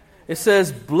 it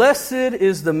says, Blessed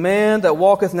is the man that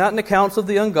walketh not in the counsel of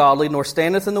the ungodly, nor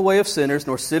standeth in the way of sinners,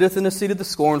 nor sitteth in the seat of the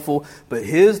scornful, but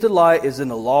his delight is in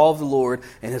the law of the Lord,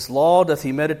 and his law doth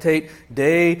he meditate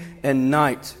day and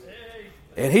night.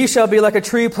 And he shall be like a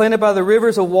tree planted by the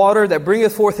rivers of water, that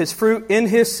bringeth forth his fruit in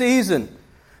his season.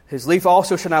 His leaf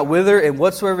also shall not wither, and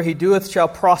whatsoever he doeth shall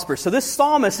prosper. So this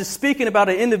psalmist is speaking about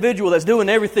an individual that's doing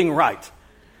everything right.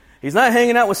 He's not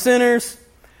hanging out with sinners.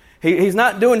 He's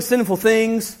not doing sinful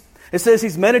things. It says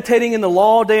he's meditating in the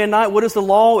law day and night. What is the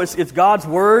law? It's God's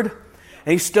Word.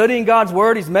 And he's studying God's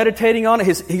Word. He's meditating on it.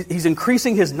 He's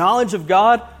increasing his knowledge of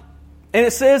God. And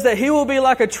it says that he will be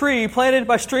like a tree planted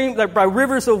by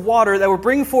rivers of water that will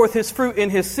bring forth his fruit in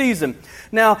his season.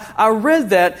 Now, I read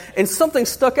that and something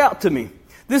stuck out to me.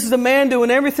 This is a man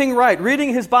doing everything right,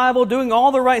 reading his Bible, doing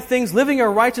all the right things, living a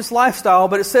righteous lifestyle,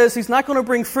 but it says he's not going to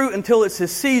bring fruit until it's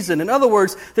his season. In other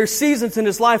words, there's seasons in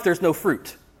his life there's no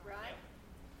fruit. Right.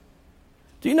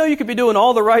 Do you know you could be doing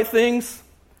all the right things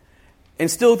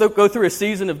and still go through a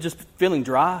season of just feeling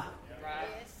dry?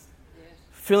 Right.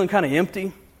 Feeling kind of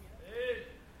empty?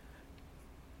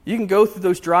 You can go through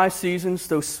those dry seasons,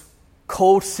 those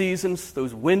cold seasons,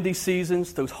 those windy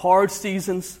seasons, those hard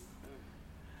seasons.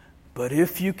 But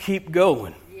if you keep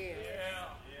going,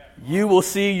 you will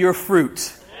see your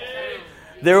fruit.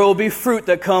 There will be fruit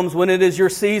that comes when it is your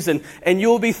season. And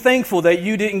you'll be thankful that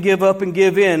you didn't give up and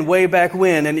give in way back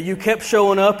when. And you kept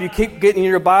showing up. You keep getting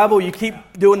your Bible. You keep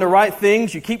doing the right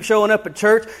things. You keep showing up at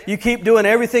church. You keep doing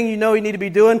everything you know you need to be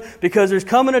doing. Because there's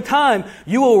coming a time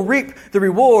you will reap the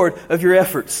reward of your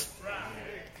efforts.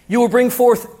 You will bring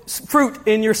forth fruit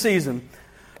in your season.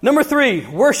 Number 3,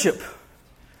 worship.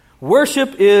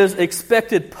 Worship is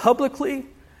expected publicly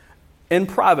and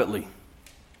privately.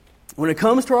 When it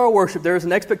comes to our worship, there is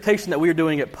an expectation that we are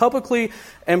doing it publicly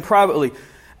and privately.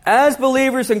 As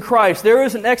believers in Christ, there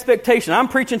is an expectation. I'm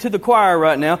preaching to the choir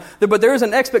right now, but there is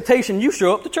an expectation you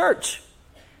show up to church.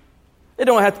 It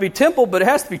don't have to be temple, but it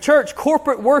has to be church,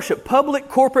 corporate worship, public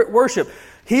corporate worship.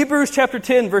 Hebrews chapter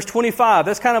 10, verse 25.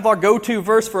 That's kind of our go-to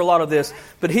verse for a lot of this.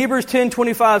 But Hebrews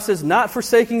 10:25 says, Not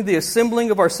forsaking the assembling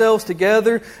of ourselves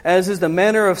together, as is the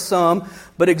manner of some,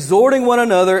 but exhorting one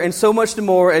another, and so much the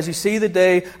more as you see the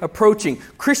day approaching.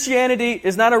 Christianity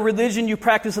is not a religion you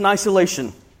practice in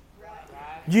isolation.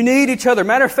 You need each other.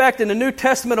 Matter of fact, in the New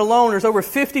Testament alone, there's over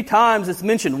 50 times it's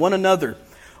mentioned one another.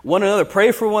 One another,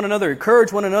 pray for one another,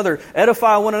 encourage one another,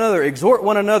 edify one another, exhort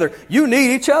one another. You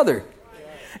need each other.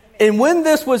 And when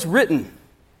this was written,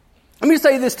 let me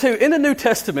say this too. In the New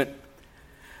Testament,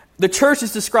 the church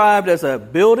is described as a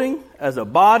building, as a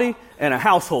body, and a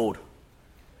household.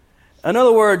 In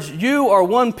other words, you are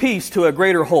one piece to a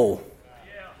greater whole.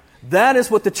 That is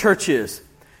what the church is.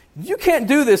 You can't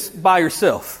do this by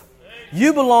yourself.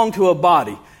 You belong to a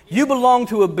body. You belong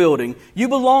to a building. You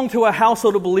belong to a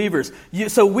household of believers.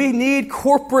 So we need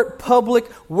corporate public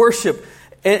worship.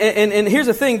 And here's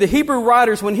the thing, the Hebrew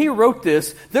writers, when he wrote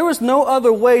this, there was no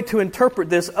other way to interpret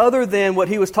this other than what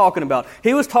he was talking about.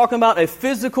 He was talking about a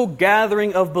physical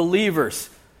gathering of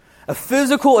believers, a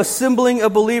physical assembling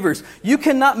of believers. You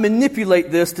cannot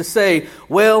manipulate this to say,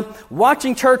 well,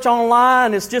 watching church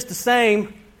online is just the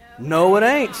same. No, it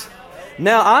ain't.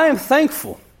 Now, I am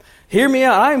thankful. Hear me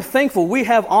out. I am thankful we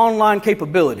have online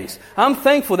capabilities. I'm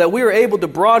thankful that we are able to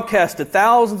broadcast to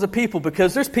thousands of people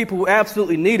because there's people who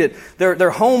absolutely need it. They're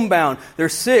homebound. They're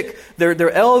sick.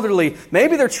 They're elderly.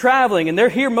 Maybe they're traveling and they're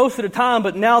here most of the time,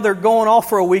 but now they're going off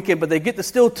for a weekend, but they get to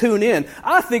still tune in.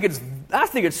 I think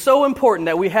it's so important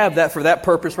that we have that for that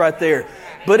purpose right there.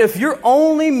 But if your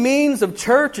only means of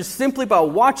church is simply by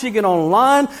watching it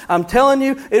online, I'm telling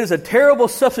you, it is a terrible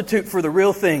substitute for the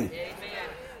real thing.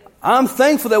 I'm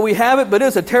thankful that we have it, but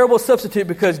it's a terrible substitute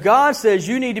because God says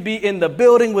you need to be in the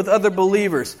building with other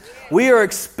believers. We are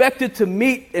expected to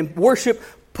meet and worship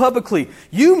publicly.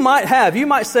 You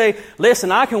might say,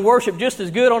 listen, I can worship just as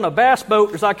good on a bass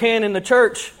boat as I can in the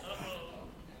church.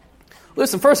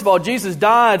 Listen, first of all, Jesus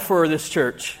died for this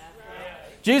church.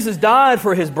 Jesus died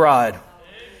for His bride.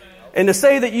 And to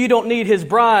say that you don't need His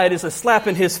bride is a slap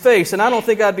in His face. And I don't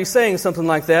think I'd be saying something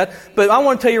like that. But I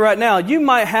want to tell you right now, you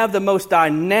might have the most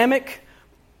dynamic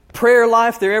prayer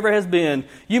life there ever has been.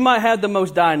 You might have the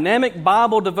most dynamic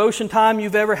Bible devotion time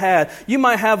you've ever had. You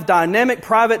might have dynamic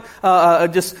private,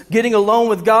 just getting alone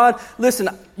with God. Listen,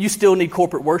 you still need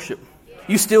corporate worship.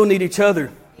 You still need each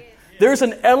other. There's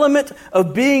an element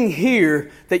of being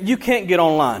here that you can't get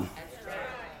online.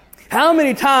 How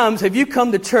many times have you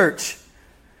come to church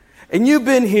and you've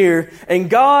been here and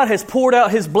God has poured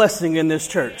out His blessing in this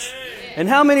church? And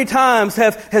how many times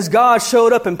has God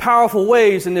showed up in powerful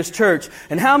ways in this church?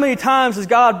 And how many times has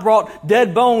God brought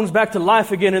dead bones back to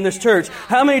life again in this church?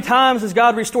 How many times has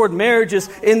God restored marriages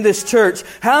in this church?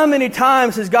 How many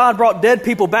times has God brought dead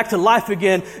people back to life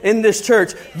again in this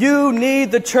church? You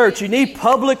need the church. You need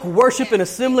public worship and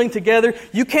assembling together.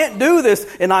 You can't do this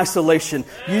in isolation.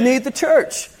 You need the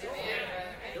church.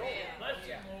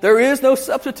 There is no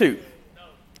substitute.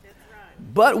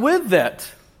 But with that,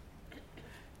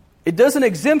 it doesn't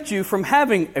exempt you from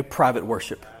having a private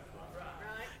worship.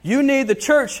 You need the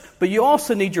church, but you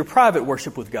also need your private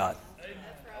worship with God.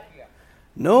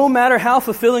 No matter how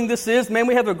fulfilling this is, man,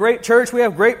 we have a great church, we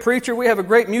have a great preacher, we have a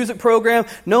great music program.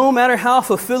 No matter how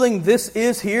fulfilling this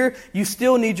is here, you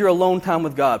still need your alone time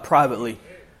with God privately.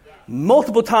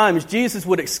 Multiple times, Jesus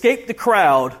would escape the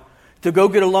crowd to go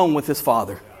get alone with His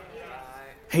Father.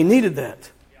 He needed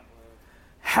that.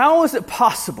 How is it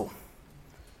possible?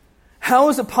 How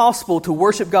is it possible to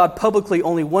worship God publicly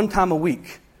only one time a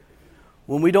week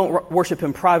when we don't worship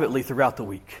Him privately throughout the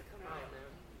week?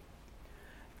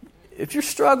 If you're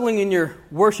struggling in your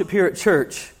worship here at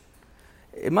church,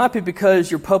 it might be because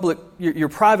your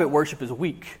private worship is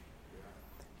weak.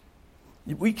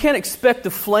 We can't expect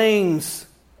the flames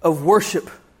of worship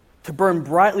to burn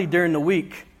brightly during the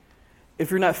week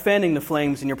if you're not fanning the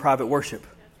flames in your private worship.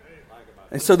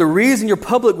 And so the reason your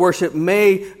public worship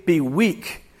may be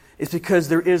weak is because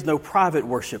there is no private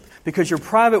worship. Because your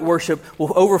private worship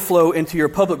will overflow into your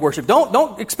public worship.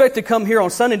 Don't expect to come here on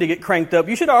Sunday to get cranked up.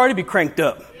 You should already be cranked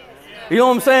up. You know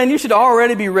what I'm saying? You should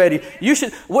already be ready.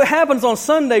 What happens on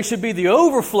Sunday should be the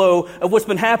overflow of what's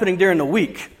been happening during the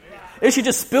week. It should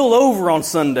just spill over on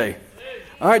Sunday.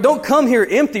 All right, don't come here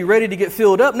empty, ready to get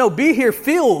filled up. No, be here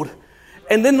filled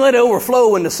and then let it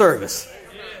overflow in the service.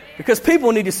 Because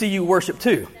people need to see you worship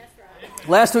too.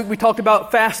 Last week we talked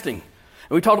about fasting.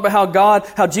 And we talked about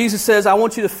how Jesus says, I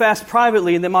want you to fast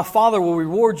privately and then my Father will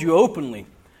reward you openly.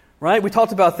 Right? We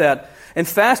talked about that. And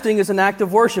fasting is an act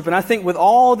of worship. And I think with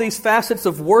all these facets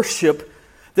of worship,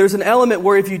 there's an element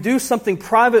where if you do something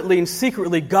privately and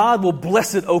secretly, God will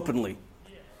bless it openly.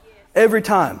 Every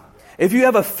time. If you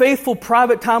have a faithful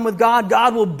private time with God,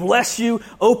 God will bless you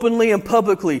openly and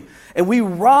publicly. And we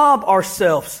rob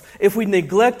ourselves if we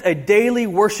neglect a daily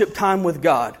worship time with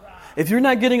God. If you're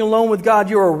not getting alone with God,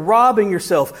 you are robbing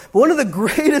yourself. But one of the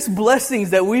greatest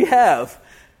blessings that we have,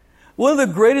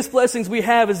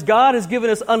 is God has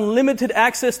given us unlimited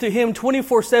access to Him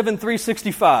 24/7,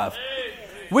 365.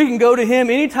 We can go to Him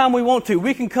anytime we want to.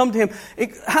 We can come to Him.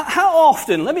 How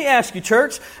often, let me ask you,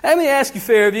 church, let me ask you,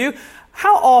 Fairview,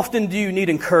 how often do you need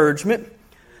encouragement?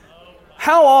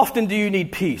 How often do you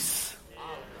need peace?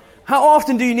 How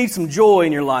often do you need some joy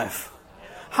in your life?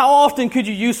 How often could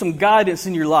you use some guidance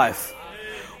in your life?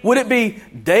 Would it be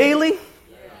daily?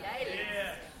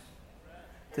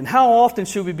 Then how often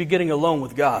should we be getting alone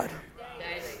with God?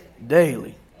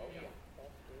 Daily.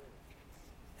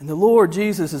 And the Lord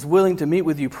Jesus is willing to meet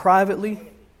with you privately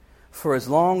for as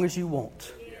long as you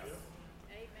want.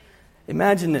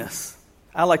 Imagine this.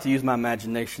 I like to use my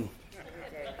imagination.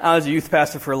 I was a youth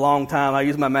pastor for a long time. I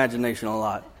use my imagination a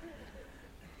lot.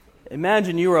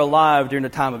 Imagine you were alive during the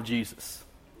time of Jesus.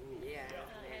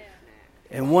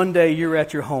 And one day you're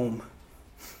at your home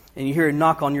and you hear a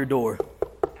knock on your door.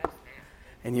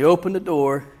 And you open the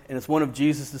door and it's one of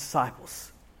Jesus'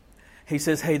 disciples. He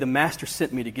says, hey, the Master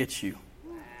sent me to get you.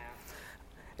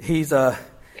 He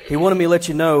wanted me to let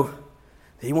you know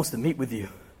that He wants to meet with you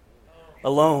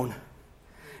alone.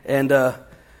 And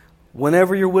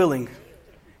whenever you're willing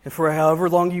and for however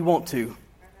long you want to,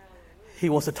 He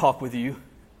wants to talk with you.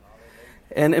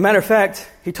 And as a matter of fact,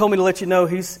 He told me to let you know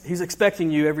He's expecting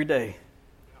you every day.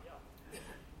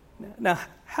 Now,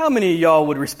 how many of y'all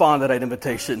would respond to that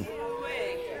invitation?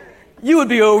 You would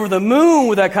be over the moon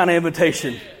with that kind of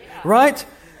invitation. Right?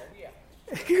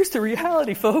 Here's the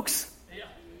reality, folks.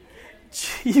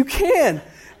 You can.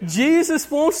 Jesus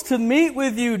wants to meet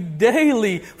with you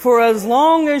daily for as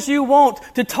long as you want,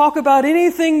 to talk about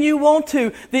anything you want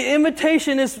to. The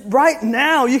invitation is right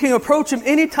now. You can approach Him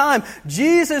anytime.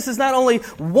 Jesus is not only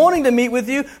wanting to meet with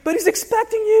you, but He's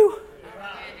expecting you.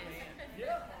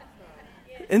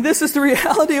 And this is the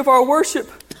reality of our worship,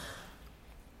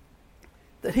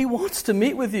 that He wants to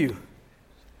meet with you.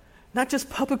 Not just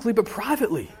publicly, but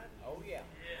privately.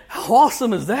 How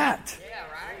awesome is that?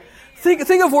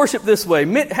 Think of worship this way.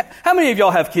 How many of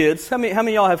y'all have kids? How many of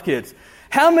y'all have kids?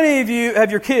 How many of you have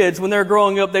your kids, when they're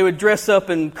growing up, they would dress up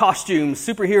in costumes,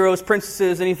 superheroes,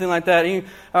 princesses, anything like that?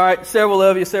 All right, several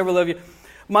of you.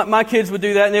 My kids would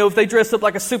do that. And if they dress up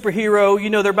like a superhero,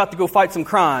 they're about to go fight some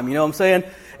crime. You know what I'm saying?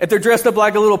 If they're dressed up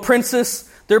like a little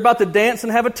princess, they're about to dance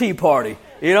and have a tea party.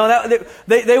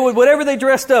 They would, whatever they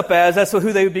dressed up as, that's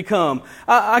who they would become.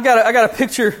 I got a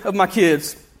picture of my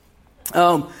kids.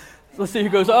 Let's see who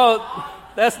goes. Oh,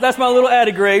 that's my little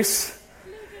Addie Grace.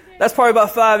 That's probably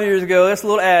about 5 years ago. That's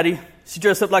little Addie. She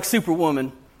dressed up like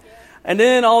Superwoman. And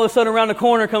then all of a sudden around the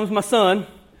corner comes my son.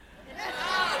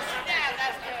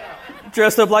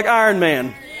 Dressed up like Iron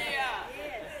Man.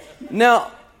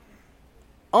 Now,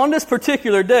 on this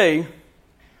particular day,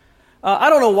 I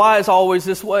don't know why it's always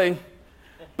this way,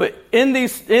 but when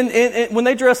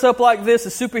they dress up like this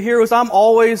as superheroes, I'm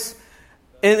always,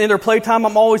 in their playtime,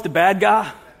 I'm always the bad guy.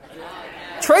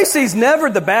 Tracy's never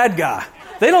the bad guy.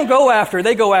 They go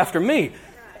after me.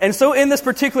 And so in this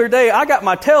particular day, I got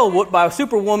my tail whooped by a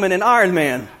Superwoman and Iron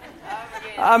Man.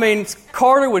 I mean,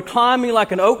 Carter would climb me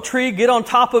like an oak tree, get on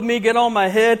top of me, get on my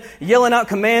head, yelling out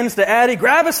commands to Addie,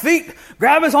 grab his feet,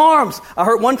 grab his arms. I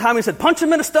heard one time he said, punch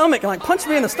him in the stomach. I'm like, punch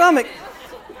me in the stomach.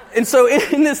 And so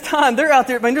in this time, they're out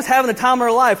there, just having the time of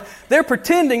their life. They're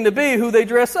pretending to be who they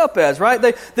dress up as, right?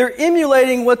 They're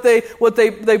emulating what they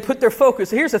put their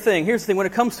focus. Here's the thing. When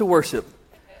it comes to worship,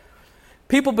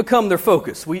 people become their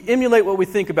focus. We emulate what we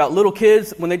think about. Little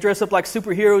kids, when they dress up like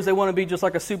superheroes, they want to be just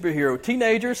like a superhero.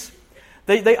 Teenagers,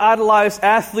 they idolize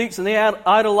athletes and they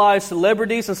idolize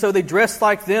celebrities, and so they dress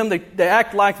like them. They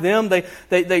act like them. They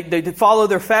follow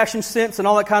their fashion sense and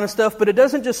all that kind of stuff. But it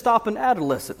doesn't just stop in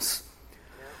adolescence.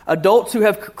 Adults who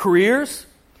have careers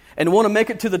and want to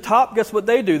make it to the top, guess what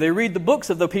they do? They read the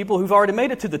books of the people who've already made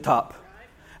it to the top.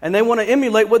 And they want to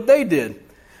emulate what they did.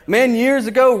 Man, years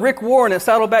ago, Rick Warren at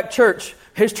Saddleback Church,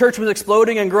 his church was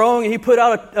exploding and growing, and he put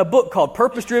out a book called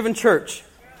Purpose Driven Church.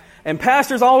 And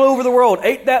pastors all over the world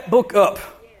ate that book up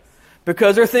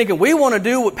because they're thinking, we want to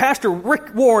do what Pastor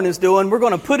Rick Warren is doing. We're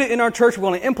going to put it in our church. We're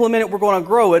going to implement it. We're going to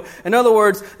grow it. In other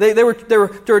words, they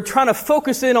were trying to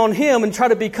focus in on him and try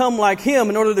to become like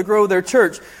him in order to grow their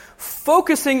church.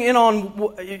 Focusing in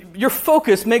on your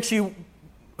focus makes you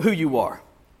who you are.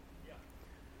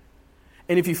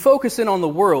 And if you focus in on the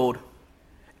world,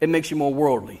 it makes you more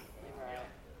worldly.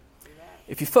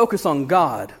 If you focus on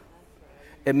God,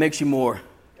 it makes you more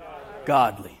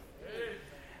godly.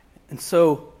 And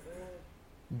so,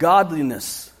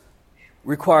 godliness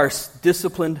requires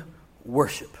disciplined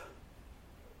worship.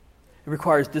 It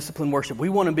requires disciplined worship. We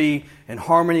want to be in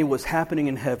harmony with what's happening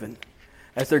in heaven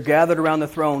as they're gathered around the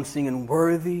throne singing,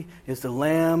 "Worthy is the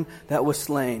Lamb that was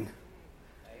slain."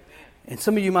 And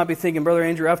some of you might be thinking, "Brother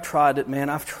Andrew, I've tried it, man.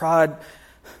 I've tried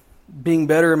being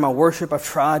better in my worship. I've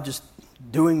tried just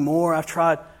doing more.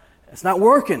 It's not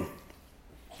working.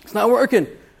 It's not working."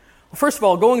 Well, first of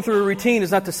all, going through a routine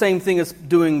is not the same thing as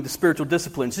doing the spiritual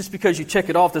disciplines. Just because you check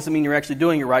it off doesn't mean you're actually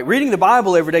doing it right. Reading the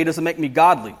Bible every day doesn't make me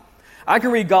godly. I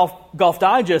can read Golf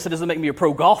Digest. It doesn't make me a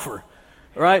pro golfer.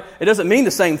 Right? It doesn't mean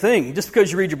the same thing. Just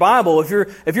because you read your Bible, if you're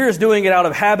just doing it out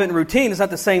of habit and routine, it's not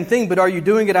the same thing. But are you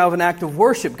doing it out of an act of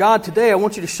worship? God, today I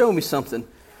want you to show me something.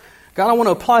 God, I want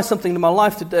to apply something to my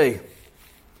life today.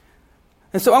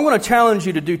 And so I'm going to challenge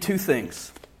you to do two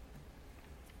things.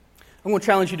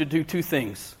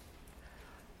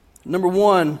 Number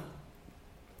one,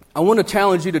 I want to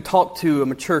challenge you to talk to a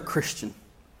mature Christian.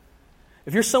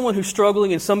 If you're someone who's struggling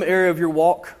in some area of your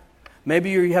walk, maybe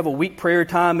you have a weak prayer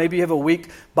time, maybe you have a weak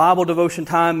Bible devotion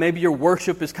time, maybe your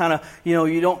worship is kind of,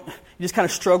 you just kind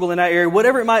of struggle in that area,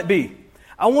 whatever it might be.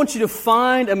 I want you to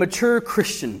find a mature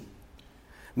Christian.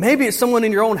 Maybe it's someone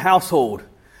in your own household.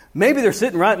 Maybe they're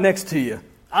sitting right next to you.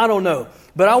 I don't know.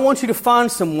 But I want you to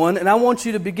find someone, and I want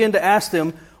you to begin to ask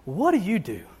them, what do you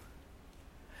do?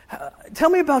 Tell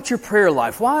me about your prayer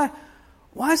life. Why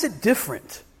is it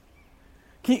different?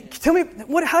 Can you tell me,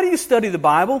 how do you study the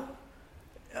Bible?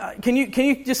 Can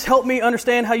you just help me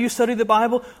understand how you study the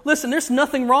Bible? Listen, there's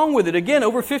nothing wrong with it. Again,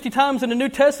 over 50 times in the New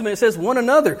Testament, it says one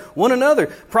another, one another.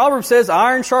 Proverbs says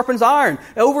iron sharpens iron.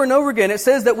 Over and over again, it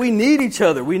says that we need each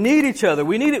other. We need each other.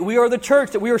 We need it. We are the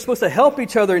church, that we are supposed to help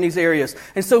each other in these areas.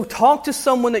 And so talk to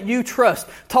someone that you trust.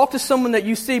 Talk to someone that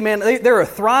you see, man, they're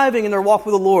thriving in their walk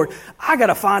with the Lord. I got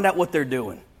to find out what they're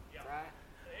doing.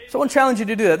 So I want to challenge you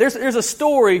to do that. There's a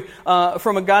story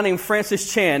from a guy named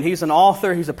Francis Chan. He's an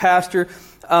author. He's a pastor.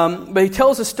 But he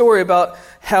tells a story about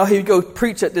how he would go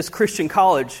preach at this Christian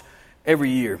college every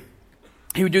year.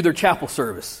 He would do their chapel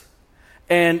service.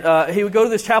 And he would go to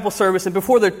this chapel service, and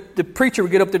before the preacher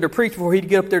would get up there to preach, before he'd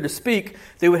get up there to speak,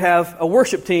 they would have a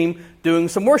worship team doing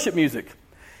some worship music.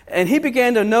 And he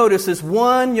began to notice this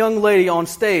one young lady on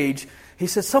stage. He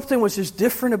said something was just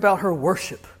different about her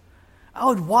worship. I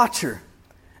would watch her,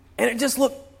 and it just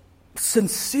looked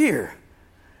sincere.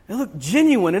 It looked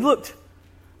genuine. It looked,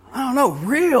 I don't know,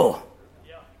 real.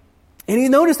 Yeah. And he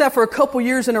noticed that for a couple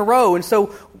years in a row. And so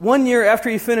one year after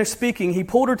he finished speaking, he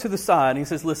pulled her to the side and he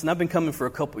says, listen, I've been coming for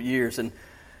a couple years and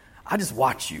I just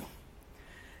watch you.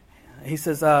 He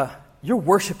says, your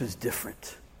worship is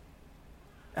different.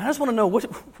 And I just want to know,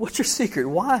 what's your secret?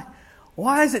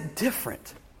 Why is it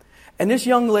different? And this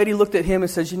young lady looked at him and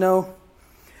says,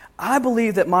 I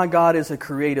believe that my God is a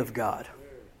creative God.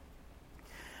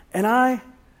 And I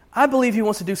believe He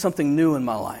wants to do something new in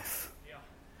my life. Yeah.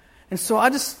 And so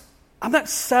I'm not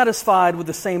satisfied with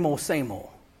the same old, same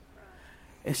old.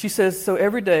 And she says, so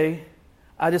every day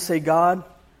I just say, God,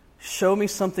 show me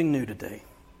something new today.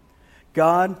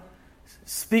 God,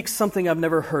 speak something I've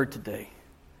never heard today.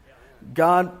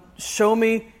 God, show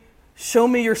me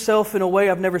yourself in a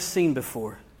way I've never seen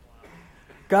before.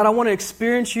 God, I want to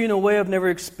experience you in a way I've never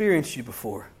experienced you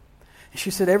before. And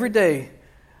she said, every day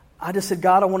I just said,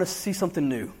 God, I want to see something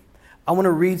new. I want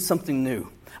to read something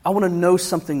new. I want to know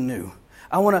something new.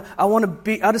 I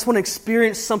just want to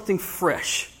experience something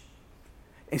fresh.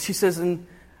 And she says, and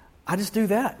I just do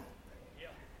that.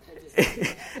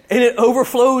 And it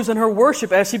overflows in her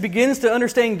worship as she begins to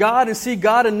understand God and see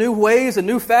God in new ways and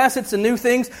new facets and new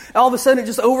things. All of a sudden it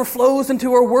just overflows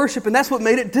into her worship. And that's what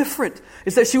made it different.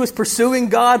 Is that she was pursuing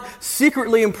God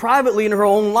secretly and privately in her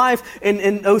own life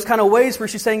in those kind of ways where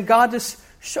she's saying, God, just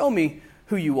show me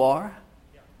who you are.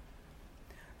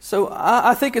 So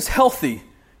I think it's healthy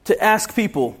to ask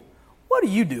people, what are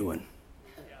you doing?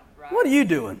 What are you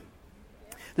doing?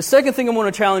 The second thing I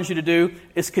want to challenge you to do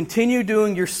is continue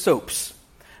doing your soaps.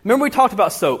 Remember we talked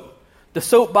about SOAP, the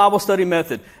SOAP Bible Study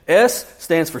Method. S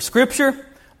stands for Scripture,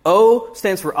 O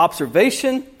stands for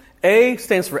Observation, A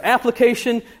stands for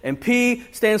Application, and P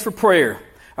stands for Prayer.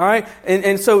 All right?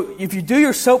 And so if you do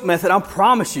your SOAP method, I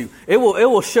promise you, it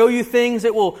will show you things,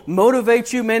 it will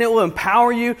motivate you, man, it will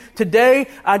empower you. Today,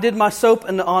 I did my SOAP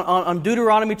on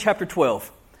Deuteronomy chapter 12.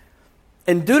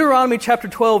 In Deuteronomy chapter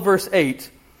 12, verse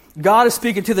 8, God is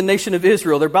speaking to the nation of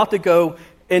Israel. They're about to go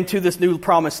into this new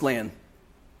promised land.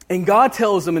 And God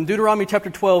tells them in Deuteronomy chapter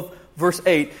 12, verse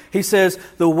 8, He says,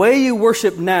 the way you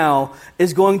worship now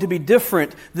is going to be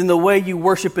different than the way you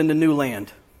worship in the new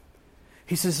land.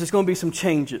 He says there's going to be some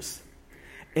changes.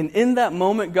 And in that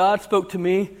moment, God spoke to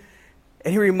me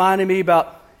and He reminded me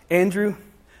about, Andrew,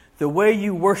 the way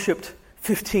you worshiped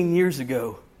 15 years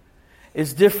ago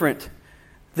is different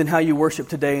than how you worship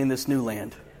today in this new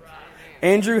land.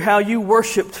 Andrew, how you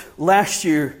worshiped last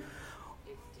year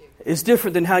is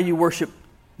different than how you worship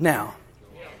now.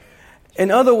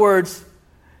 In other words,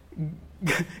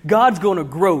 God's going to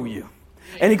grow you.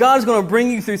 And God's going to bring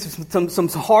you through some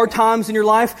hard times in your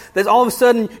life that all of a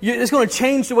sudden it's going to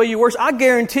change the way you worship. I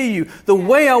guarantee you, the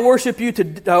way I worship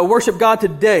God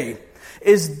today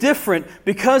is different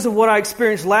because of what I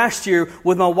experienced last year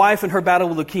with my wife and her battle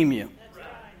with leukemia.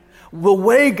 The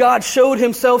way God showed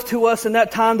Himself to us in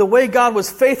that time, the way God was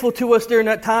faithful to us during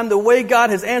that time, the way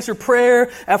God has answered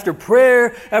prayer after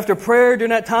prayer after prayer during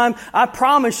that time, I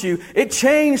promise you, it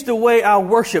changed the way I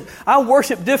worship. I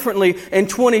worship differently in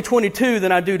 2022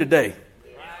 than I do today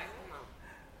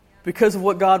because of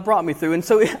what God brought me through. And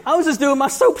so I was just doing my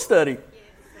SOAP study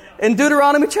in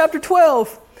Deuteronomy chapter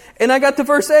 12, and I got to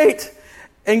verse 8,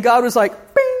 and God was like,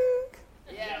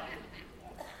 bing!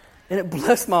 And it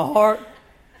blessed my heart.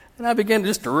 And I began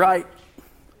just to write.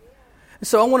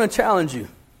 So I want to challenge you.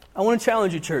 I want to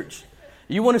challenge you, church.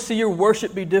 You want to see your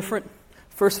worship be different?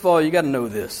 First of all, you got to know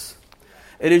this.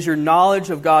 It is your knowledge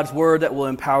of God's Word that will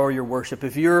empower your worship.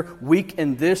 If you're weak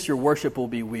in this, your worship will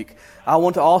be weak. I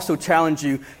want to also challenge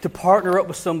you to partner up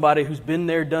with somebody who's been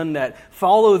there, done that.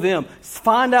 Follow them.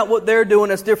 Find out what they're doing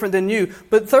that's different than you.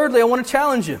 But thirdly, I want to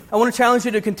challenge you. I want to challenge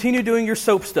you to continue doing your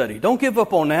SOAP study. Don't give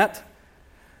up on that.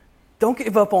 Don't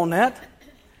give up on that.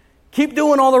 Keep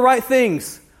doing all the right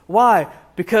things. Why?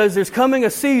 Because there's coming a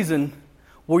season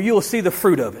where you will see the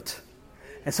fruit of it.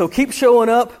 And so keep showing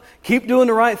up, keep doing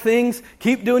the right things,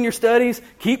 keep doing your studies,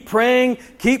 keep praying,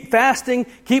 keep fasting,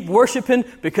 keep worshiping,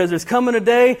 because there's coming a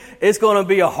day, it's going to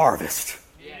be a harvest.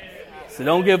 So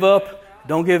don't give up,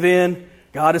 don't give in.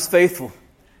 God is faithful.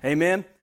 Amen.